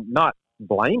 not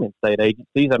blaming state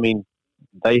agencies. I mean,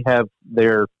 they have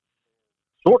their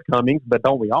shortcomings, but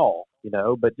don't we all, you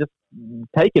know, but just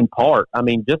taking part. I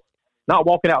mean, just not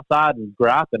walking outside and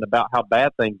griping about how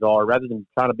bad things are, rather than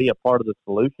trying to be a part of the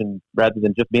solution, rather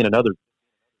than just being another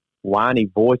whiny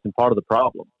voice and part of the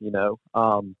problem, you know.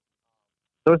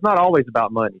 So it's not always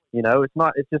about money, you know.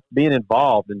 It's just being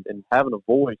involved and having a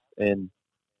voice and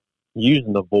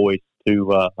using the voice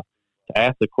to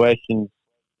ask the questions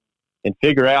and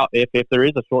figure out if there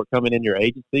is a shortcoming in your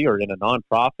agency or in a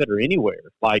nonprofit or anywhere.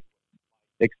 Like,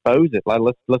 expose it. Like,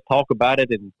 let's talk about it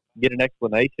and get an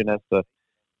explanation as to,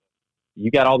 you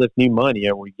got all this new money.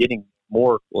 Are we getting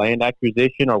more land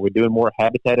acquisition? Are we doing more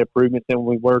habitat improvements than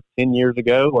we were 10 years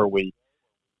ago? Are we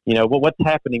what's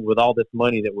happening with all this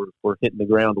money that we're hitting the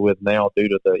ground with now due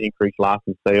to the increased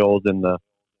license sales and the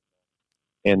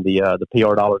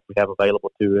PR dollars we have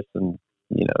available to us, and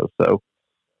so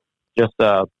just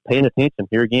paying attention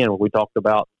here again. When we talked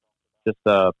about just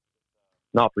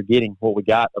not forgetting what we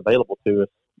got available to us,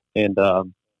 and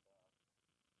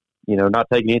not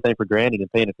taking anything for granted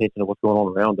and paying attention to what's going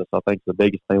on around us, I think is the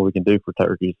biggest thing we can do for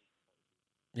turkeys.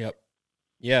 Yep.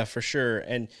 Yeah, for sure.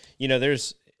 And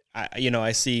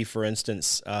I see, for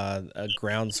instance, a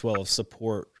groundswell of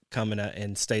support coming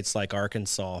in states like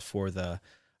Arkansas for the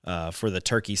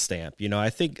turkey stamp. I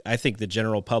think the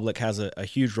general public has a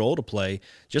huge role to play.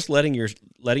 Just letting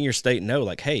your state know,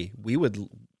 like, hey,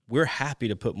 we're happy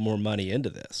to put more money into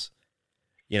this.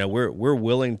 We're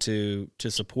willing to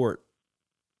support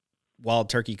wild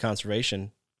turkey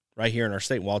conservation right here in our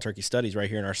state, wild turkey studies right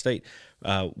here in our state.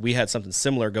 We had something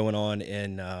similar going on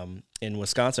in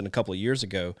Wisconsin a couple of years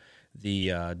ago.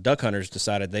 The duck hunters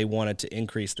decided they wanted to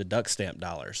increase the duck stamp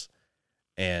dollars.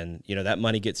 And, that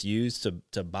money gets used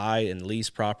to buy and lease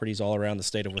properties all around the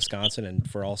state of Wisconsin and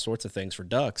for all sorts of things for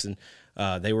ducks. And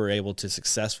they were able to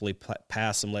successfully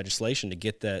pass some legislation to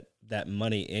get that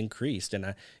money increased.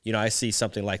 And, I see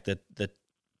something like the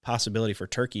possibility for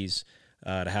turkeys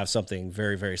to have something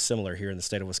very, very similar here in the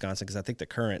state of Wisconsin, because I think the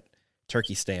current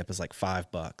turkey stamp is like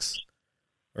 $5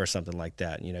 or something like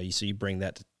that. So you bring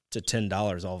that to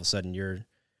 $10, all of a sudden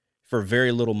for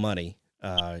very little money,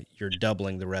 you're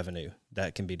doubling the revenue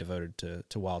that can be devoted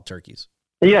to wild turkeys.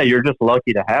 Yeah, you're just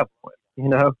lucky to have one. In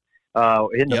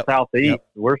the Southeast,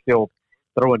 we're still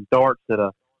throwing darts at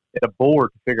a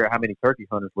board to figure out how many turkey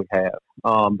hunters we have,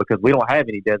 because we don't have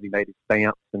any designated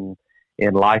stamps and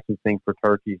licensing for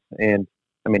turkeys. And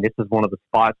I mean, this is one of the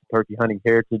spots of turkey hunting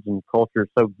heritage and culture is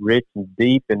so rich and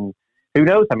deep, and who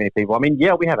knows how many people. I mean,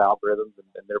 yeah, we have algorithms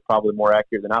and they're probably more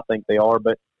accurate than I think they are,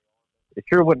 but it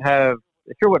sure wouldn't hurt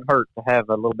to have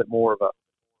a little bit more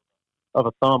of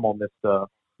a thumb on this stuff.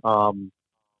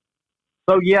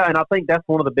 So yeah, and I think that's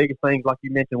one of the biggest things, like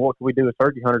you mentioned, what can we do as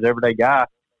turkey hunters, everyday guy,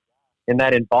 and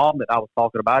that involvement I was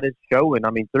talking about is showing.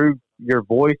 I mean, through your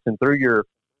voice and through your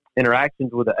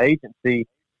interactions with the agency,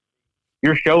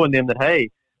 you're showing them that, hey,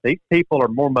 these people are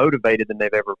more motivated than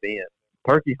they've ever been.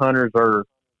 Turkey hunters are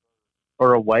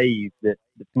a wave that's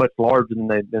much larger than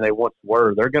they once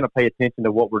were. They're going to pay attention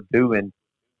to what we're doing,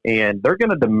 and they're going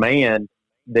to demand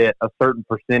that a certain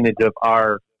percentage of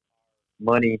our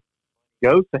money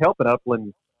goes to helping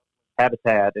upland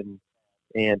habitat and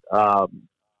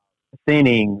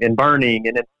thinning and burning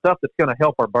and it's stuff that's going to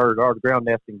help our birds, our ground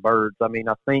nesting birds. I mean,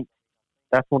 I think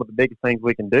that's one of the biggest things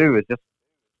we can do is just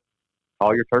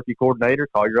call your turkey coordinator,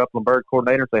 call your upland bird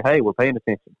coordinator, and say, hey, we're paying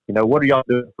attention. What are y'all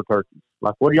doing for turkeys?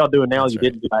 Like, what are y'all doing now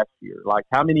didn't do last year? Like,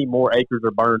 how many more acres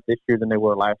are burned this year than they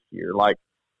were last year? Like,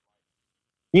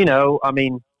 I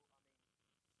mean,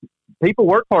 people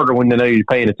work harder when they know you're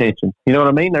paying attention. You know what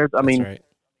I mean? Right.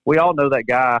 We all know that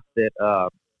guy that,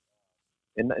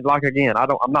 and like, again,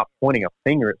 I'm not pointing a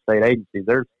finger at state agencies.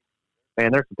 There's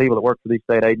some people that work for these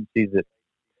state agencies that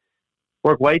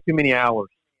work way too many hours.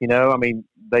 I mean,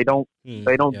 they don't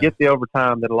get the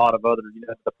overtime that a lot of other,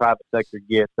 the private sector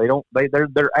gets.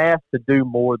 They're asked to do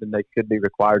more than they should be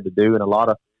required to do in a lot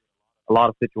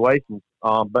of situations.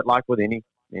 But like with any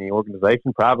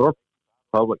organization, private or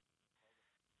public,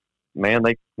 man,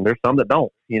 there's some that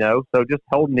don't, so just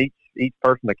holding each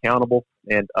person accountable.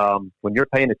 And when you're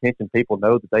paying attention, people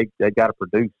know that they've got to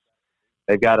produce.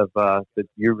 They've got to, that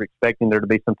you're expecting there to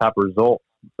be some type of result.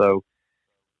 So,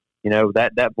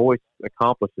 that voice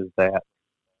accomplishes that.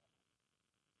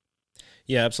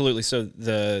 Yeah, absolutely. So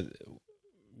a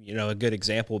good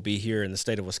example would be here in the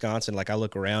state of Wisconsin. Like, I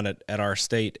look around at our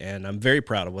state, and I'm very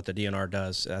proud of what the DNR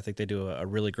does. I think they do a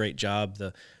really great job.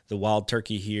 The wild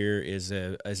turkey here is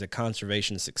a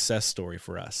conservation success story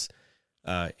for us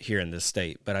here in this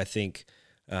state. But I think,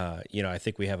 I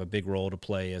think we have a big role to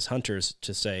play as hunters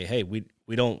to say, hey, we're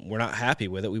not happy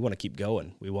with it. We want to keep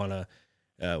going. We want to.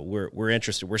 We're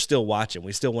interested. We're still watching.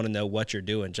 We still want to know what you're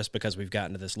doing. Just because we've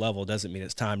gotten to this level doesn't mean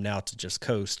it's time now to just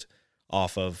coast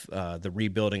off of the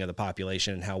rebuilding of the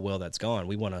population and how well that's gone.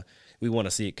 We want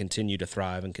to see it continue to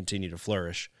thrive and continue to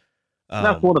flourish.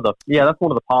 That's one of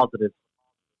the positives.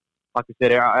 Like I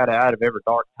said, out of every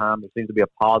dark time, there seems to be a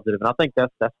positive, and I think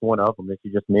that's one of them that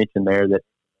you just mentioned there. That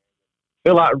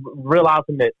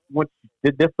realizing that once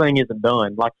this thing isn't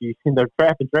done, like you see, the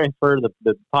trap and transfer,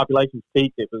 the population's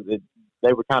peak.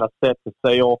 They were kind of set to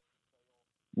sail,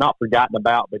 not forgotten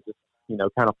about, but just,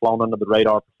 kind of flown under the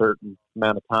radar for a certain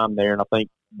amount of time there. And I think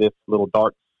this little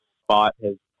dark spot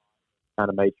has kind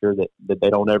of made sure that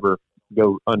they don't ever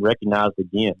go unrecognized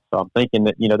again. So I'm thinking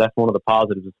that, that's one of the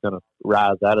positives that's going to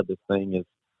rise out of this thing is,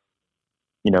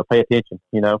 pay attention.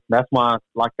 That's why,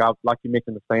 like you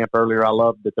mentioned the stamp earlier, I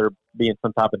love that there being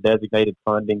some type of designated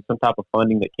funding, some type of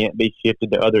funding that can't be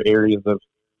shifted to other areas of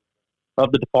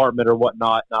the department or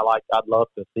whatnot. And I'd love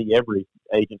to see every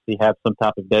agency have some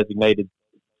type of designated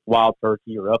wild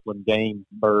turkey or upland game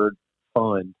bird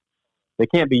fund. They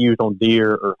can't be used on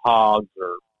deer or hogs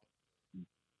or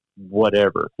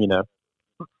whatever,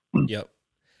 Yep.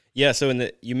 Yeah. So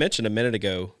you mentioned a minute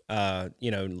ago,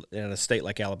 in a state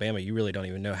like Alabama, you really don't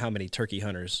even know how many turkey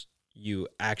hunters you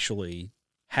actually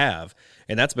have.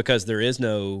 And that's because there is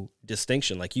no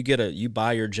distinction. Like you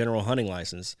buy your general hunting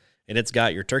license and it's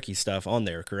got your turkey stuff on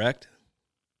there, correct?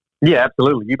 Yeah,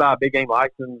 absolutely. You buy a big game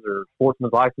license or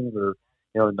sportsman's license or,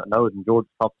 no, in Georgia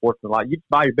it's called sportsman's license. You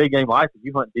buy your big game license,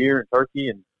 you hunt deer and turkey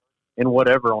and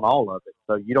whatever on all of it.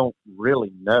 So you don't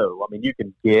really know. I mean, you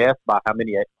can guess by how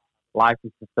many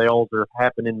license sales are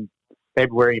happening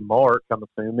February, March, I'm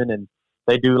assuming, and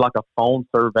they do like a phone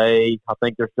survey. I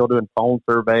think they're still doing phone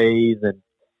surveys, and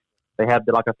they have,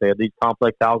 like I said, these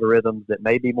complex algorithms that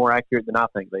may be more accurate than I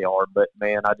think they are. But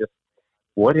man,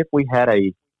 what if we had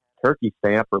a turkey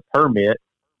stamp or permit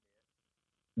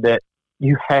that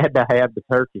you had to have the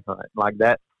turkey hunt? Like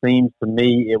that seems to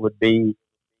me it would be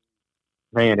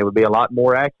a lot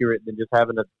more accurate than just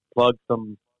having to plug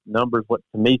some numbers, what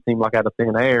to me seem like out of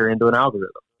thin air, into an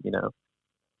algorithm,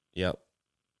 Yep.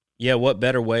 Yeah, what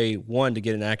better way, one, to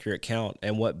get an accurate count,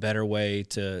 and what better way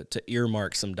to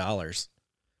earmark some dollars,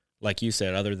 like you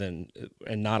said,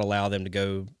 and not allow them to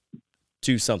go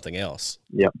to something else.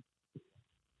 Yep.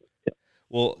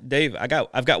 Well, Dave,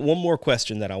 I've got one more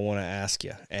question that I want to ask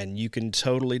you, and you can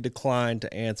totally decline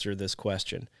to answer this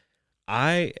question.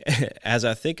 As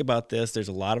I think about this, there's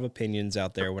a lot of opinions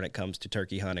out there when it comes to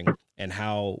turkey hunting and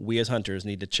how we as hunters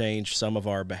need to change some of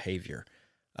our behavior.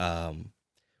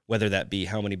 Whether that be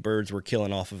how many birds we're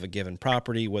killing off of a given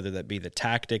property, whether that be the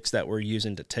tactics that we're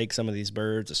using to take some of these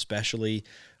birds, especially,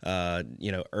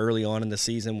 early on in the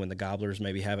season when the gobblers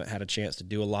maybe haven't had a chance to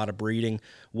do a lot of breeding.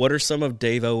 What are some of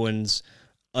Dave Owens'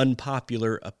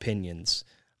 unpopular opinions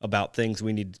about things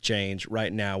we need to change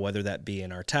right now, whether that be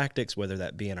in our tactics, whether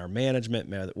that be in our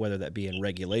management, whether that be in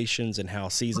regulations and how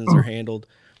seasons are handled?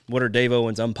 What are Dave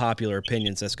Owens' unpopular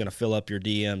opinions that's going to fill up your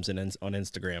DMs and on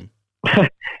Instagram?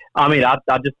 I mean, I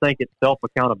just think it's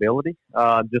self-accountability,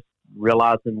 just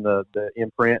realizing the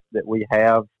imprint that we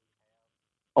have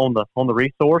on the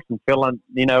resource and feeling,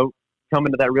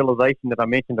 coming to that realization that I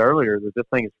mentioned earlier, that this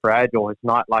thing is fragile. It's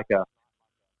not like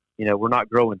we're not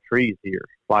growing trees here.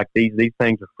 Like these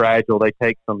things are fragile. They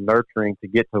take some nurturing to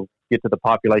get to the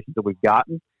populations that we've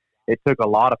gotten. It took a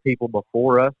lot of people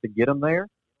before us to get them there.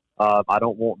 I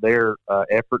don't want their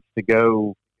efforts to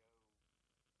go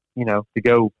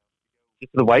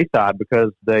just to the wayside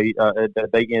because the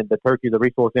turkey, the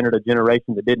resource entered a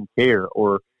generation that didn't care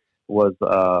or was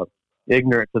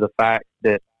ignorant to the fact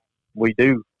that we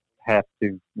do have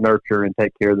to nurture and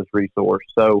take care of this resource.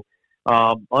 So,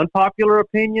 unpopular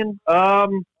opinion, yeah,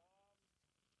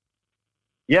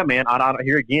 man.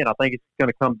 Here again, I think it's going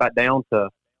to come back down to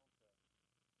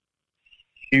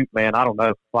shoot, man. I don't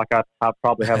know. Like I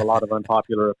probably have a lot of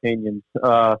unpopular opinions,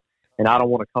 and I don't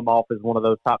want to come off as one of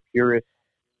those top purists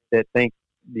that thinks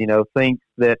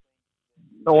that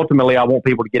ultimately I want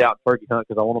people to get out and turkey hunt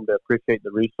because I want them to appreciate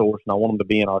the resource and I want them to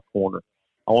be in our corner.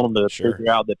 I want them to figure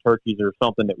out that turkeys are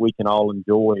something that we can all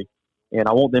enjoy, and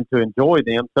I want them to enjoy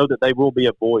them so that they will be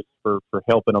a voice for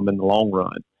helping them in the long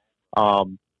run.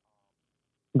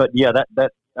 But yeah,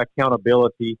 that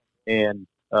accountability and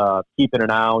keeping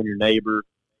an eye on your neighbor,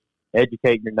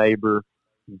 educating your neighbor,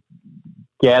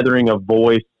 gathering a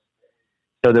voice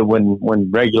so that when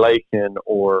regulation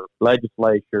or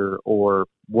legislature or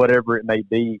whatever it may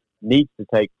be needs to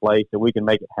take place, that we can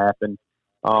make it happen.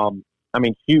 I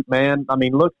mean, shoot, man. I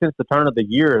mean, look, since the turn of the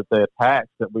year, the attacks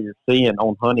that we're seeing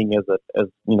on hunting as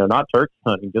not turkey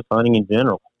hunting, just hunting in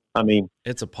general. I mean,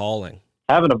 it's appalling.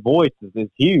 Having a voice is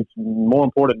huge, more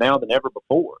important now than ever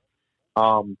before.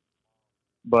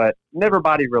 But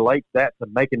everybody relates that to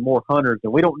making more hunters,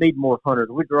 and we don't need more hunters.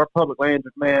 Our public lands,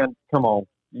 man, come on,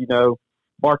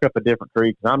 bark up a different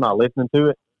tree because I'm not listening to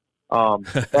it.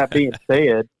 That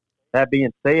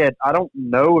being said, I don't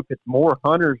know if it's more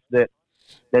hunters that's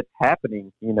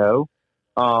happening.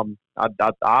 I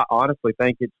honestly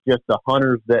think it's just the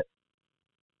hunters that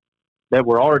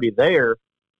were already there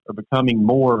are becoming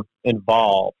more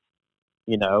involved.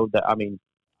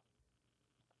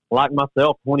 Like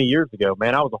myself 20 years ago,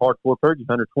 man, I was a hardcore turkey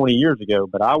hunter 20 years ago,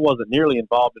 but I wasn't nearly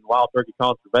involved in wild turkey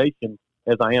conservation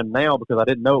as I am now because I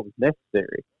didn't know it was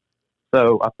necessary.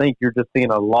 So I think you're just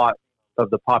seeing a lot of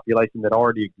the population that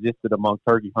already existed among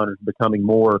turkey hunters becoming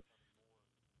more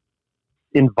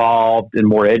involved and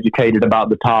more educated about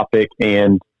the topic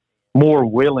and more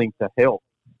willing to help,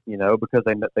 because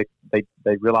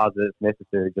they realize that it's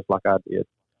necessary, just like I did.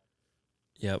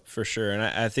 Yep, for sure. And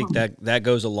I think that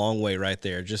goes a long way right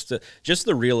there. Just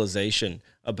the realization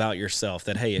about yourself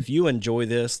that, hey, if you enjoy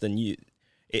this, then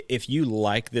if you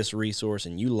like this resource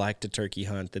and you like to turkey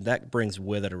hunt, then that brings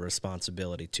with it a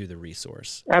responsibility to the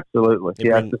resource. Absolutely.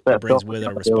 It brings with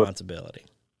it a responsibility.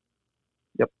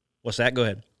 Yep. What's that? Go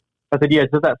ahead. I said, yeah,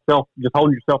 it's just just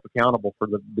holding yourself accountable for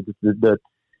the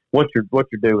what you're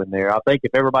doing there. I think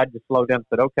if everybody just slowed down and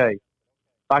said, okay, if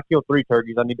I kill 3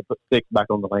 turkeys, I need to put 6 back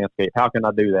on the landscape. How can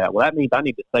I do that? Well, that means I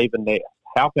need to save a nest.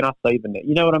 How can I save a nest?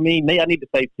 You know what I mean? I need to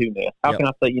save 2 nests. How can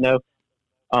I say,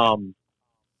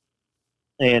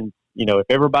 and, if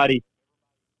everybody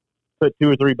put 2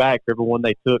 or 3 back for every one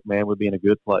they took, man, we'd be in a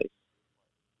good place.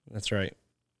 That's right.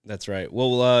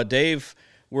 Well, Dave,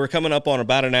 we're coming up on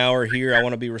about an hour here. I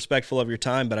want to be respectful of your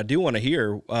time, but I do want to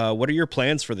hear, what are your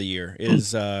plans for the year?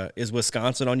 Is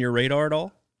Wisconsin on your radar at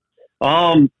all?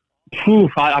 I'm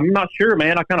not sure,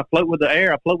 man. I kind of float with the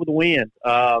air. I float with the wind.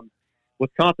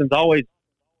 Wisconsin's always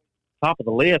top of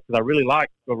the list because I really like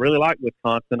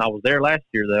Wisconsin. I was there last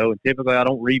year though, and typically I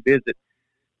don't revisit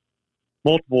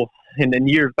multiple in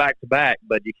years back to back,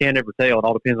 but you can't ever tell. It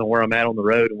all depends on where I'm at on the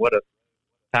road and what a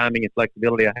timing and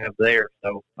flexibility I have there.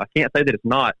 So I can't say that it's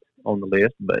not on the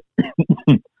list, but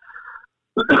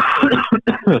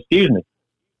excuse me.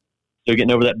 Still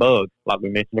getting over that bug, like we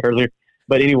mentioned earlier.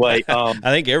 But anyway, I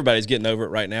think everybody's getting over it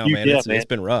right now, man. It's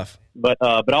been rough. But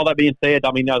all that being said,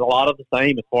 I mean, there's a lot of the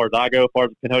same as far as I go. As far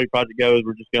as the Pinhoti Project goes,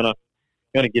 we're just gonna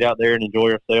get out there and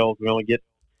enjoy ourselves. We only get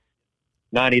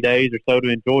 90 days or so to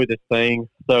enjoy this thing,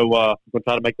 so we're gonna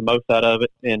try to make the most out of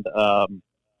it and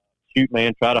shoot,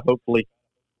 man. Try to hopefully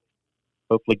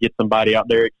get somebody out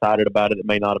there excited about it that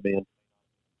may not have been.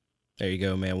 There you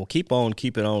go, man. Well, keep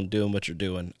it on doing what you're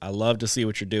doing. I love to see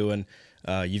what you're doing.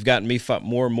 You've gotten me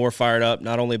more and more fired up,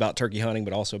 not only about turkey hunting,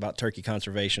 but also about turkey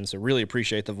conservation. So really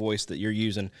appreciate the voice that you're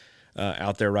using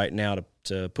out there right now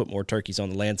to put more turkeys on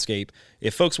the landscape.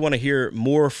 If folks want to hear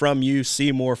more from you,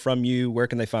 see more from you, where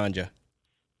can they find you?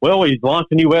 Well, we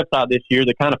launched a new website this year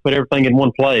that kind of put everything in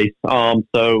one place.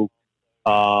 So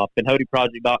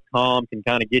PinhotiProject.com can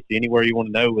kind of get you anywhere you want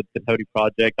to know with Pinhoti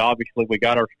Project. Obviously, we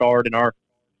got our start and our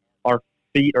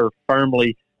feet are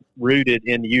firmly rooted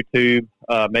in YouTube,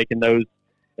 making those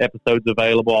episodes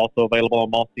available. Also available on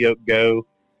Mossy Oak Go.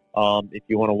 If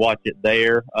you want to watch it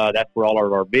there, that's where all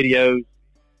of our videos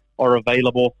are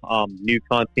available. New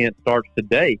content starts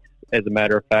today, as a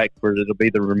matter of fact, where it'll be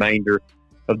the remainder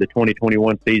of the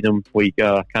 2021 season we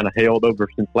kind of held over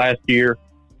since last year.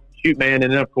 Shoot, man,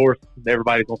 and then, of course,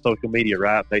 everybody's on social media,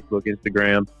 right? Facebook,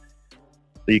 Instagram.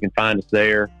 So you can find us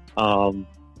there.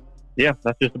 Yeah,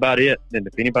 that's just about it. And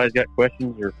if anybody's got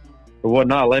questions or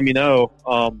whatnot, let me know.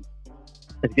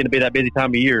 It's going to be that busy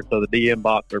time of year, so the DM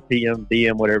box or PM,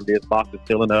 DM, whatever it is, box is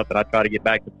filling up, and I try to get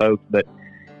back to folks. But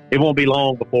it won't be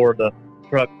long before the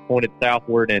truck's pointed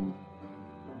southward and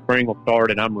spring will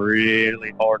start, and I'm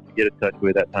really hard to get in touch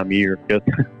with that time of year because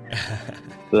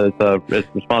the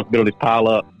responsibilities pile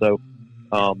up. So,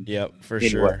 yep, for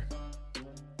sure.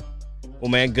 Well,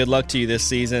 man, good luck to you this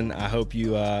season. I hope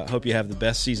you have the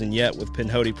best season yet with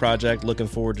Pinhoti Project. Looking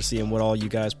forward to seeing what all you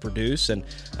guys produce. And,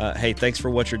 hey, thanks for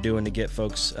what you're doing to get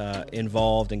folks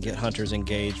involved and get hunters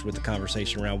engaged with the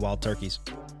conversation around wild turkeys.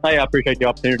 Hey, I appreciate the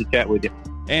opportunity to chat with you.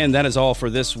 And that is all for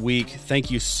this week.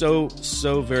 Thank you so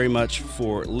very much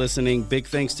for listening. Big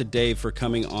thanks to Dave for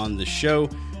coming on the show.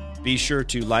 Be sure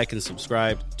to like and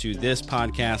subscribe to this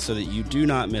podcast so that you do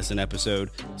not miss an episode.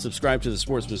 Subscribe to the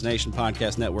Sportsman's Nation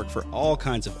Podcast Network for all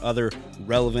kinds of other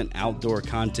relevant outdoor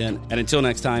content. And until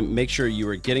next time, make sure you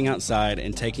are getting outside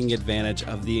and taking advantage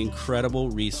of the incredible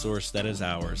resource that is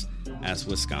ours as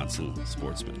Wisconsin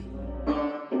sportsmen.